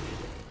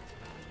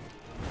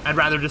 I'd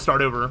rather just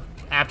start over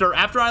after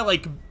I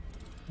like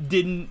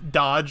didn't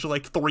dodge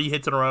like 3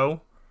 hits in a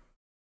row.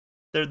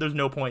 There's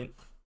no point.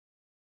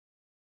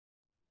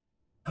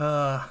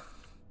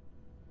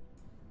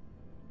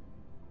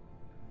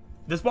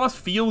 This boss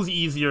feels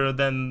easier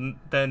than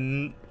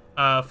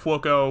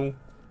Fuoco,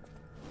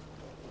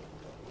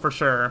 for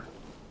sure.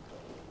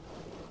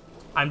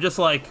 I'm just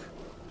like,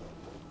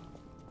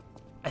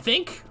 I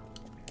think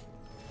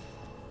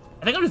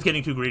I'm just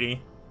getting too greedy.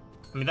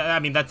 I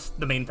mean that's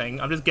the main thing.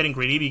 I'm just getting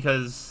greedy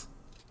because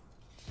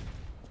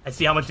I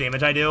see how much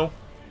damage I do.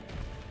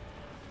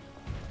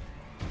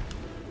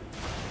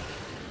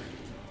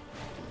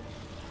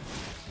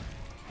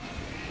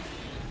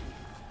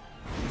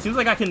 It seems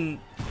like I can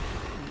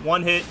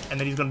one hit and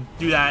then he's gonna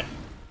do that.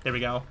 There we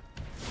go.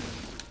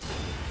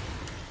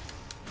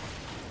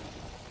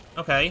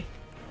 Okay.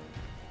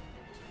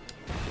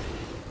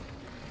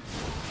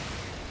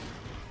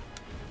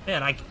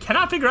 Man, I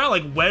cannot figure out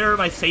like where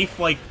my safe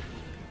like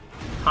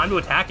time to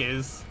attack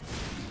is.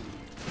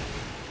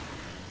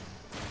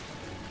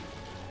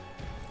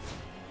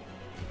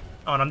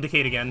 Oh, and I'm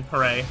decayed again.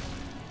 Hooray.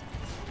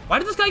 Why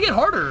did this guy get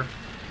harder?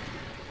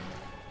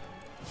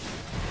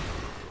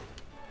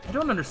 I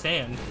don't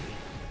understand.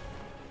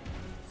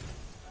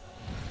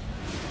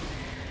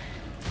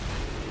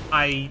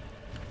 I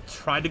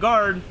tried to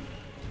guard.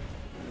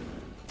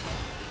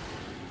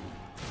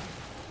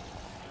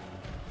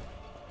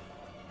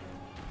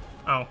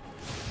 Oh.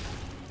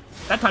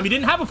 That time he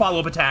didn't have a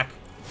follow-up attack.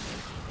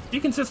 Be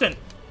consistent.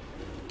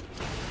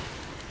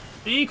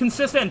 Be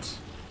consistent.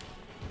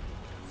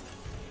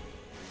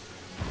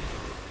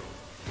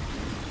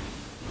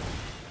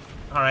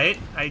 Alright,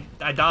 I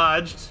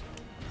dodged.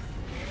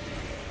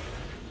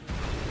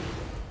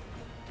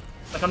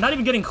 Like, I'm not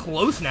even getting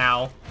close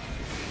now.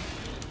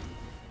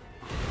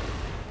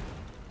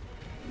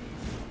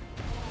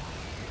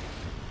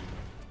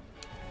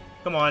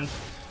 Come on.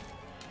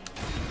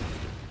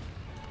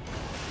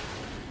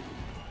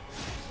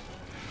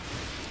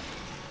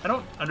 I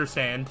don't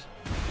understand.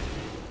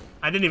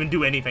 I didn't even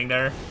do anything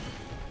there.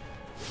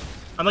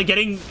 I'm like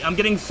I'm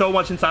getting so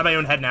much inside my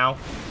own head now.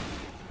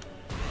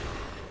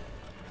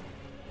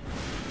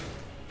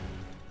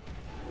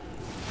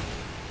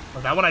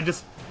 Oh, that one I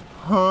just...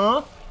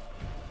 Huh?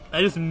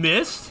 I just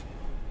missed?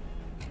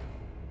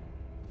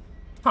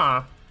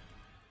 Huh.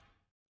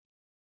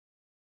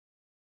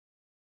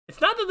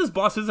 It's not that this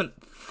boss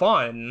isn't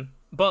fun,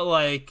 but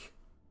like...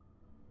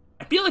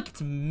 I feel like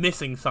it's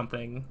missing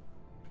something.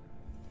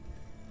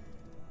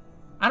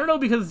 I don't know,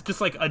 because it's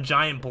just like a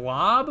giant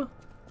blob,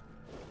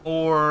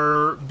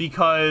 or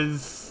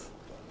because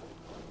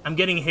I'm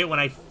getting hit when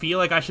I feel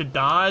like I should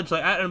dodge.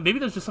 Like, I don't know, maybe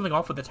there's just something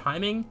off with the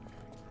timing.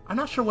 I'm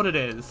not sure what it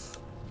is.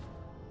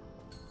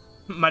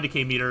 My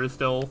decay meter is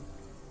still...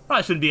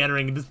 Probably shouldn't be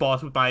entering this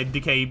boss with my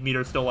decay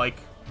meter still like...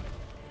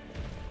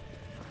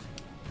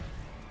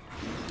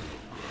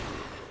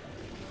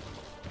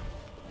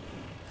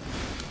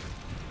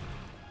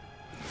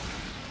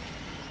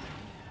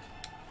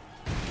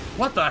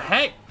 What the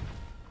heck?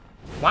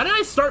 Why did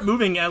I start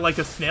moving at like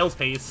a snail's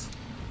pace?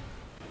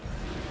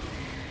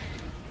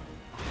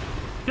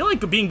 I feel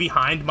like being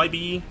behind might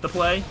be the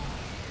play.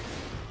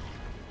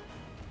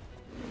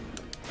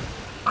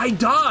 I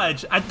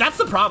dodge. That's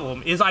the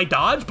problem, is I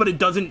dodge, but it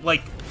doesn't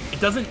like, it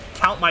doesn't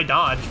count my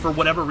dodge for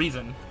whatever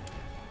reason.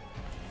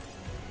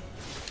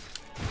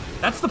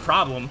 That's the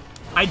problem.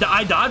 I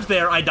dodge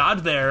there, I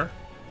dodge there.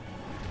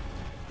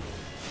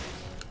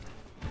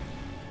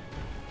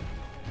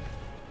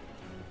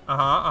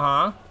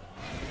 Uh-huh.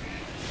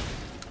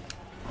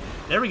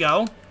 There we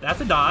go. That's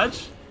a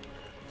dodge.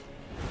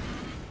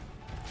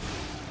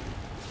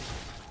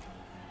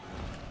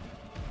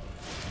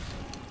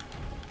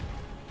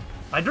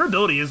 My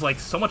durability is,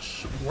 like, so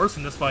much worse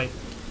in this fight.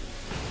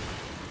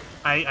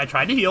 I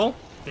tried to heal.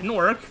 Didn't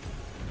work.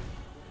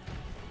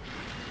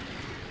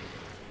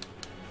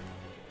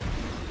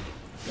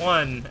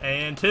 One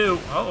and two.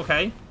 Oh,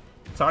 okay.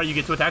 Sorry, you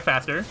get to attack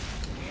faster.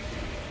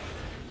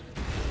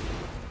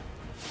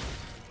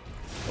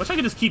 Wish I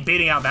could just keep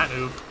baiting out that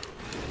move.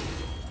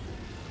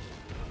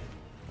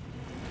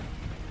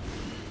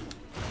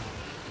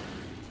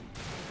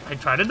 I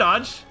try to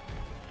dodge.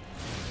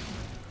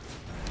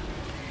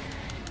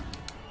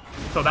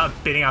 So about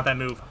baiting out that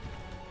move.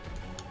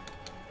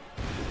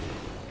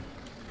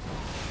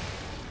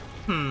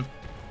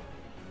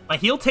 My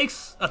heal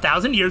takes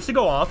 1,000 years to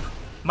go off.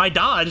 My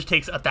dodge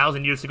takes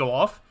 1,000 years to go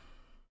off.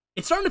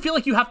 It's starting to feel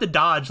like you have to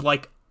dodge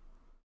like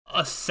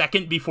a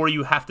second before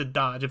you have to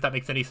dodge, if that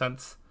makes any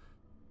sense.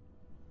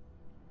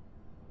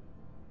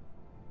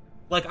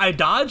 Like, I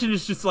dodge and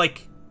it's just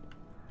like,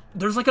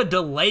 there's like a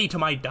delay to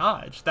my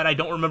dodge that I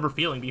don't remember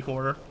feeling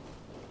before.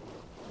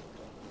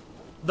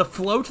 The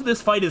flow to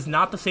this fight is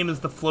not the same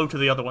as the flow to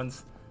the other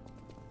ones.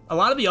 A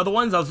lot of the other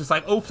ones, I was just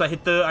like, oops,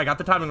 I got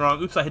the timing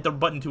wrong. Oops, I hit the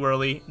button too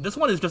early. This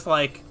one is just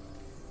like,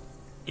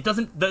 it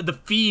doesn't, the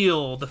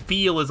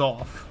feel is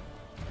off.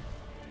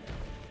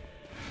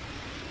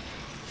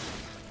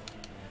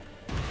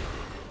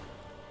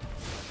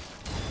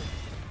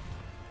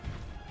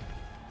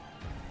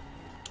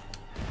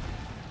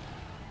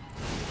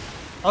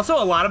 Also,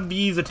 a lot of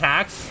these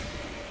attacks,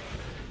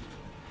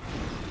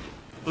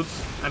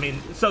 oops, I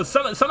mean, so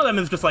some of them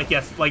is just like,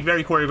 yes, like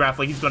very choreographed,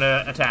 like he's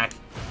gonna attack.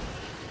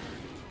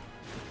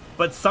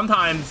 But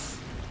sometimes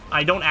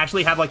I don't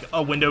actually have like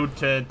a window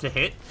to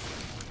hit.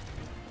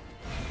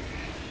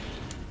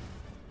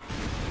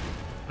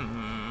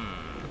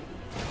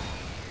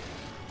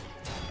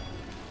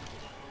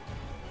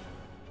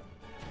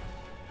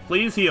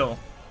 Please heal.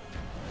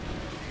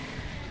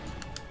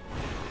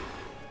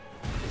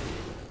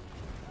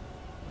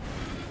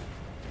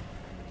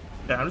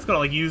 Yeah, I'm just gonna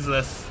like use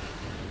this.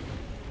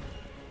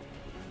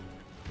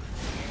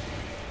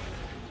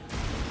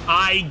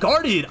 I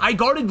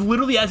guarded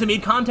literally as I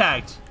made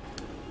contact.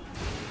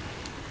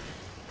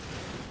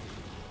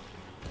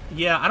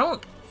 Yeah, I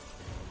don't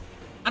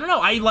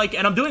know,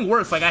 and I'm doing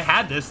worse, like I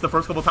had this the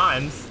first couple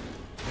times.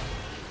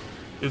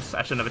 Oops,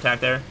 I shouldn't have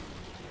attacked there.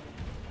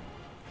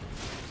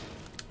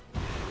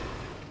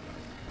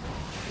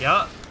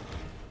 Yeah.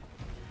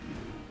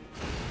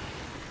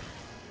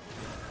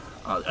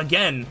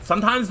 Again,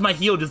 sometimes my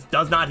heal just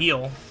does not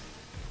heal.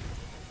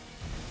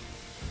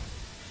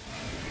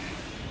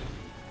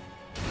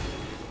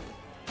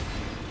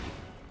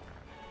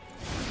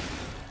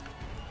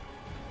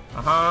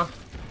 Uh-huh.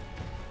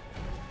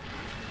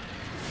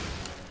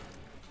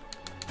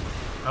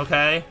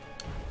 Okay.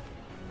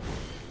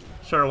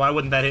 Sure, why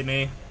wouldn't that hit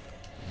me?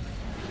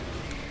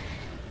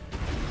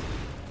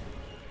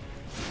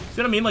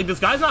 See what I mean? Like, this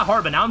guy's not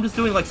hard, but now I'm just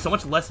doing, like, so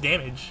much less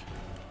damage.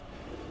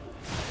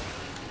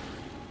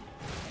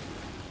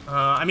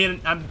 I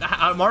mean,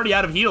 I'm already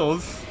out of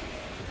heals.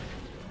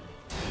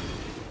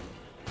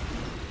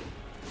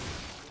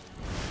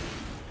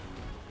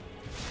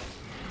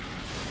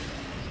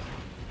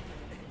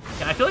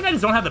 Yeah, I feel like I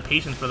just don't have the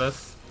patience for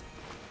this.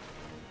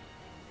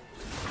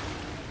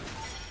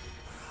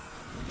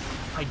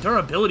 My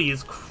durability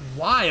is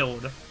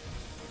wild.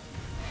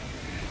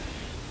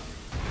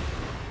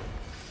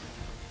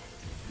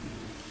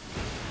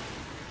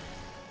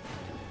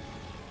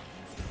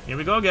 Here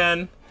we go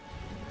again.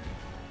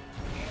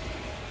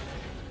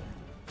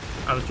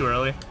 I was too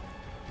early.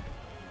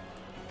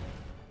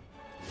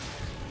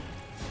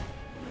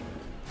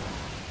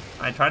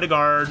 I try to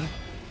guard.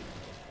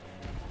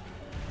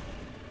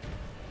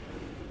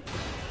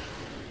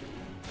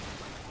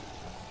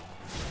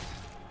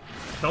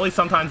 Can only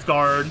sometimes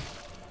guard.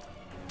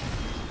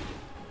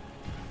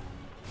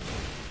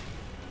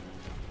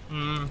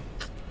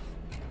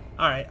 All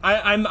right,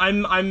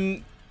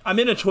 I'm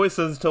in a choice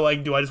as to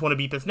like, do I just want to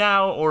beat this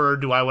now, or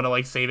do I want to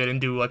like save it and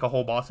do like a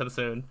whole boss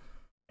episode?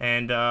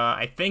 And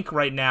I think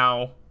right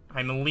now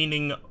I'm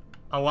leaning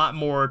a lot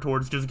more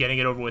towards just getting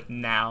it over with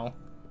now.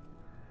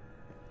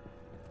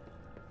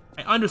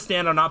 I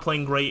understand I'm not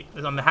playing great.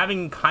 I'm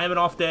having kind of an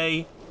off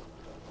day,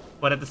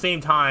 but at the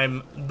same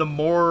time, the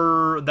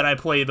more that I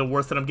play, the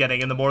worse that I'm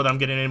getting, and the more that I'm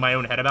getting in my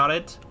own head about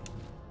it.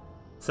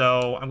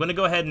 So I'm gonna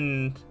go ahead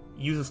and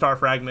use a star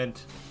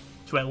fragment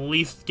to at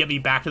least get me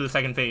back to the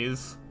second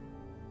phase.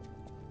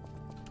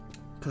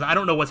 Because I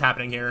don't know what's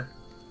happening here.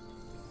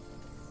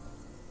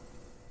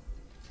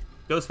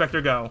 Go,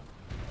 Spectre, go.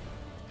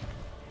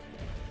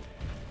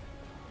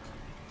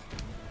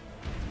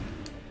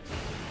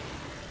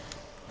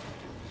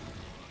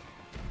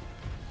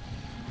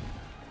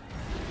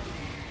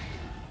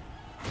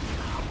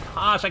 Oh,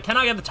 gosh, I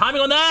cannot get the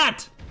timing on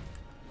that!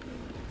 I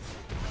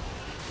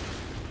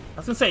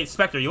was gonna say,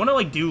 Spectre, you wanna,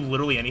 like, do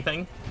literally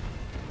anything?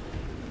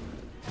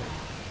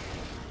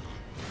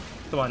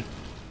 Come on.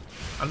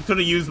 I'm just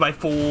gonna use my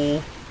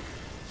full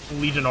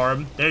Legion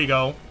Orb. There you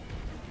go.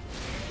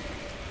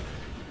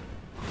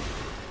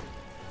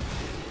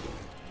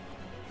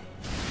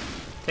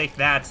 Take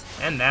that,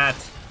 and that.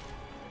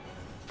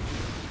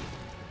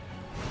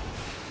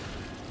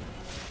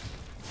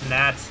 And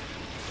that.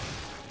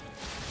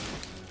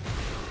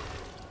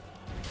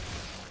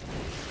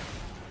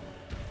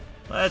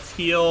 Let's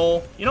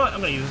heal. You know what? I'm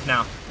gonna use this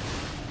now.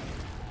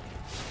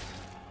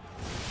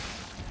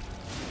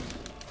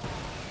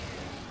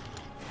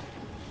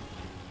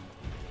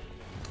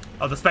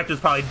 Oh, the Spectre's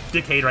probably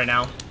decayed right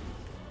now.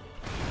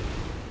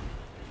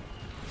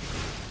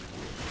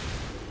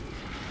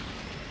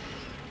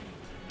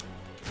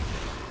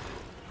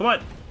 Come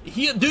on.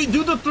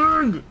 Do the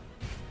thing!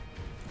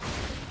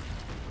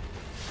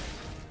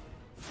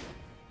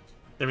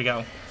 There we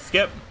go.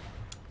 Skip.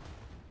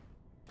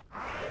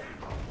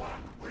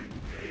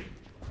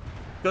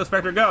 Go,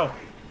 Spectre, go!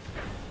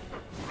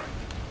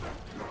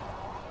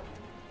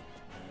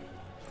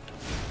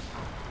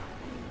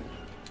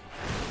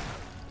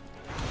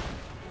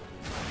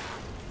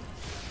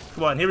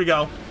 Come on, here we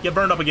go. Get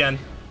burned up again.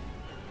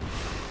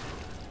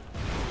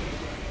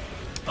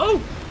 Oh!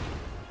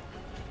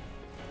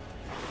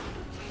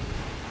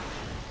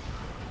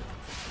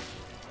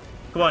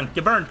 Come on,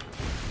 get burned.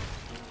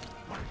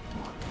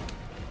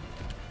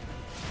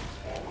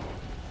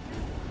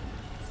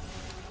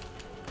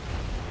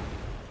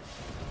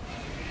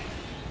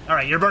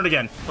 Alright, you're burned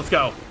again. Let's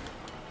go.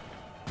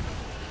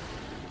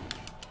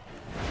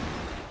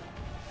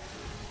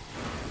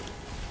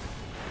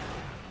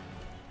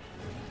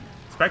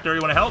 Spectre,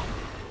 you want to help?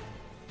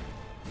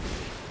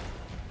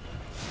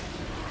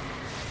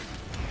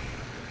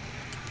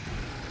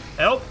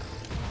 Help?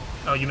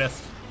 Oh, you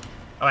missed.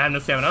 Oh, I have no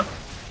stamina.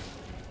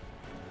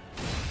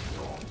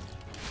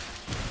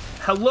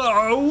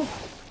 Hello?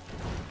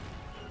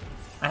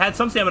 I had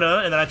some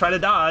stamina, and then I tried to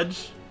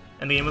dodge,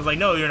 and the game was like,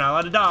 no, you're not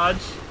allowed to dodge.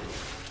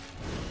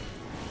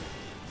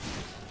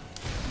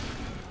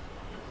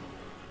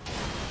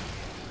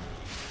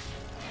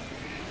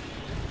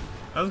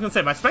 I was gonna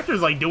say, my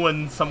Spectre's like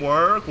doing some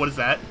work. What is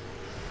that?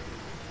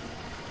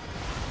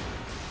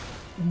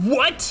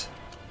 What?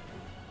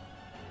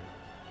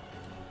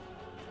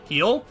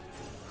 Heal?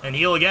 And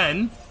heal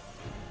again.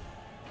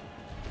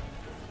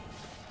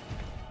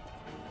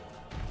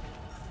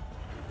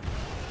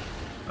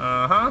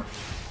 Uh-huh.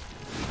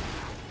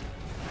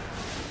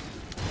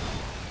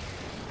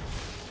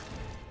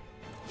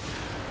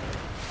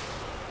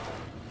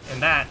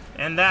 And that.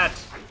 And that.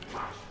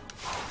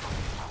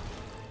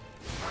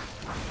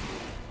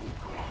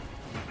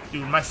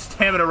 Dude, my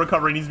stamina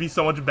recovery needs to be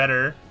so much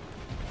better.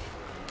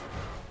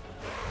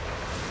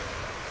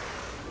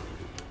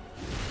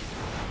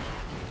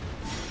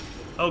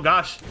 Oh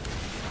gosh.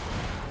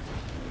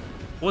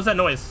 What was that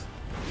noise?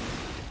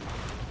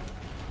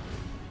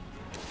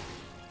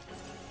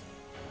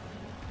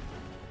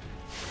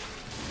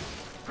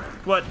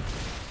 What?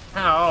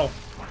 Ow.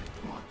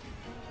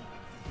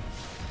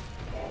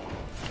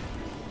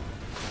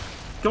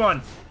 Come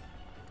on.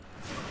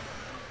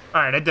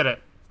 Alright, I did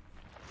it.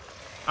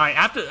 Alright,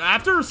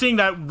 after seeing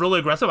that really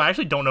aggressive, I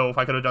actually don't know if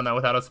I could have done that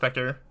without a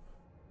Spectre.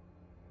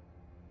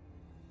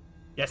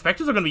 Yeah,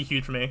 Spectres are gonna be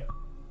huge for me.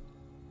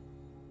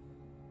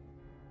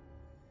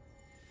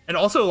 And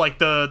also, like,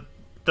 the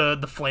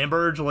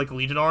Flamberge, like,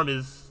 Legion Arm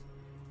is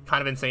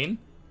kind of insane.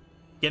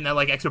 Getting that,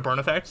 like, extra burn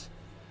effect.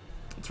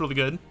 It's really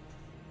good.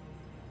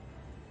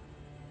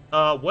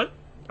 What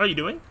are you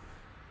doing?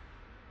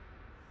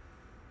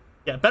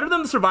 Yeah, better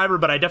than the Survivor,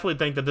 but I definitely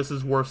think that this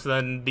is worse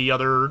than the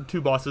other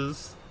two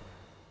bosses.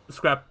 The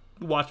Scrap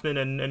Watchman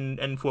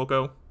and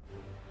Fuoco.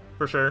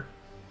 For sure.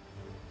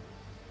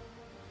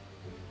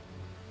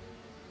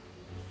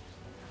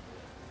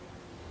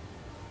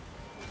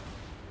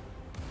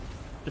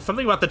 There's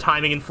something about the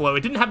timing and flow.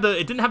 It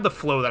didn't have the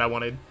flow that I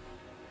wanted.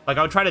 Like,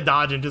 I would try to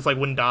dodge and just like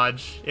wouldn't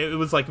dodge. It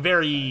was like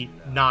very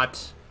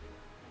not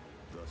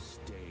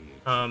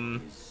I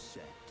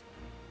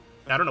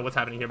don't know what's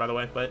happening here, by the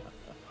way, but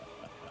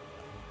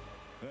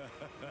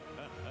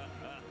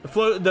the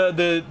flow,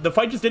 the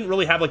fight just didn't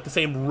really have like the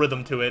same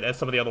rhythm to it as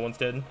some of the other ones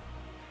did.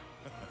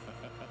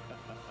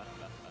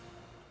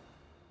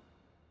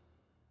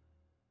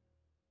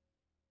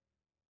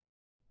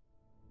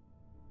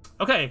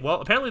 Okay,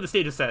 well, apparently the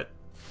stage is set.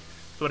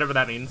 So whatever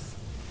that means.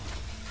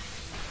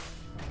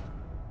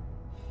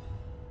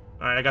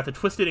 Alright, I got the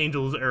Twisted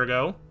Angels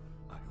ergo.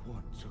 I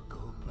want to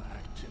go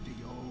back to the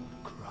old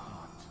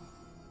Krat.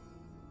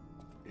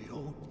 The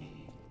old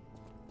me.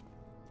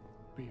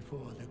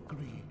 Before the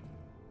Green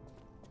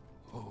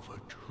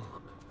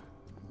overtook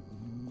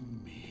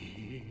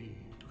me.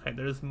 Okay,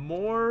 there's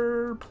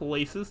more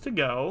places to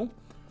go.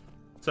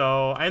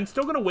 So I'm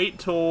still gonna wait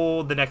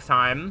till the next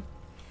time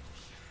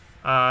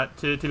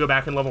to go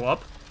back and level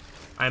up.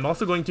 I'm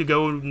also going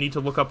to need to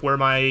look up where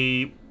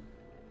my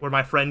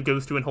friend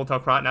goes to in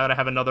Hotel Krat now that I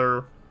have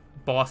another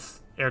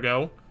boss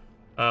ergo.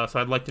 So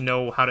I'd like to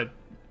know how to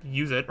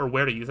use it or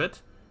where to use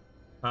it.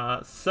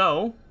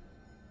 So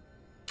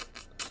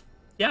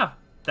yeah,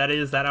 that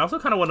is that. I also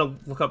kind of want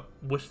to look up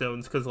wish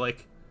stones, because,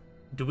 like,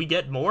 do we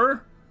get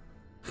more?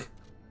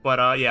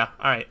 But, yeah,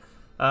 alright.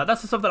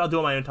 That's the stuff that I'll do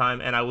on my own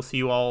time, and I will see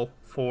you all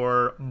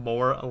for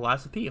more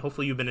Lies of P.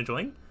 Hopefully you've been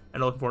enjoying,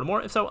 and looking forward to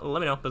more. If so, let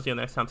me know. I'll see you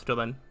next time. So till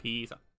then, peace out.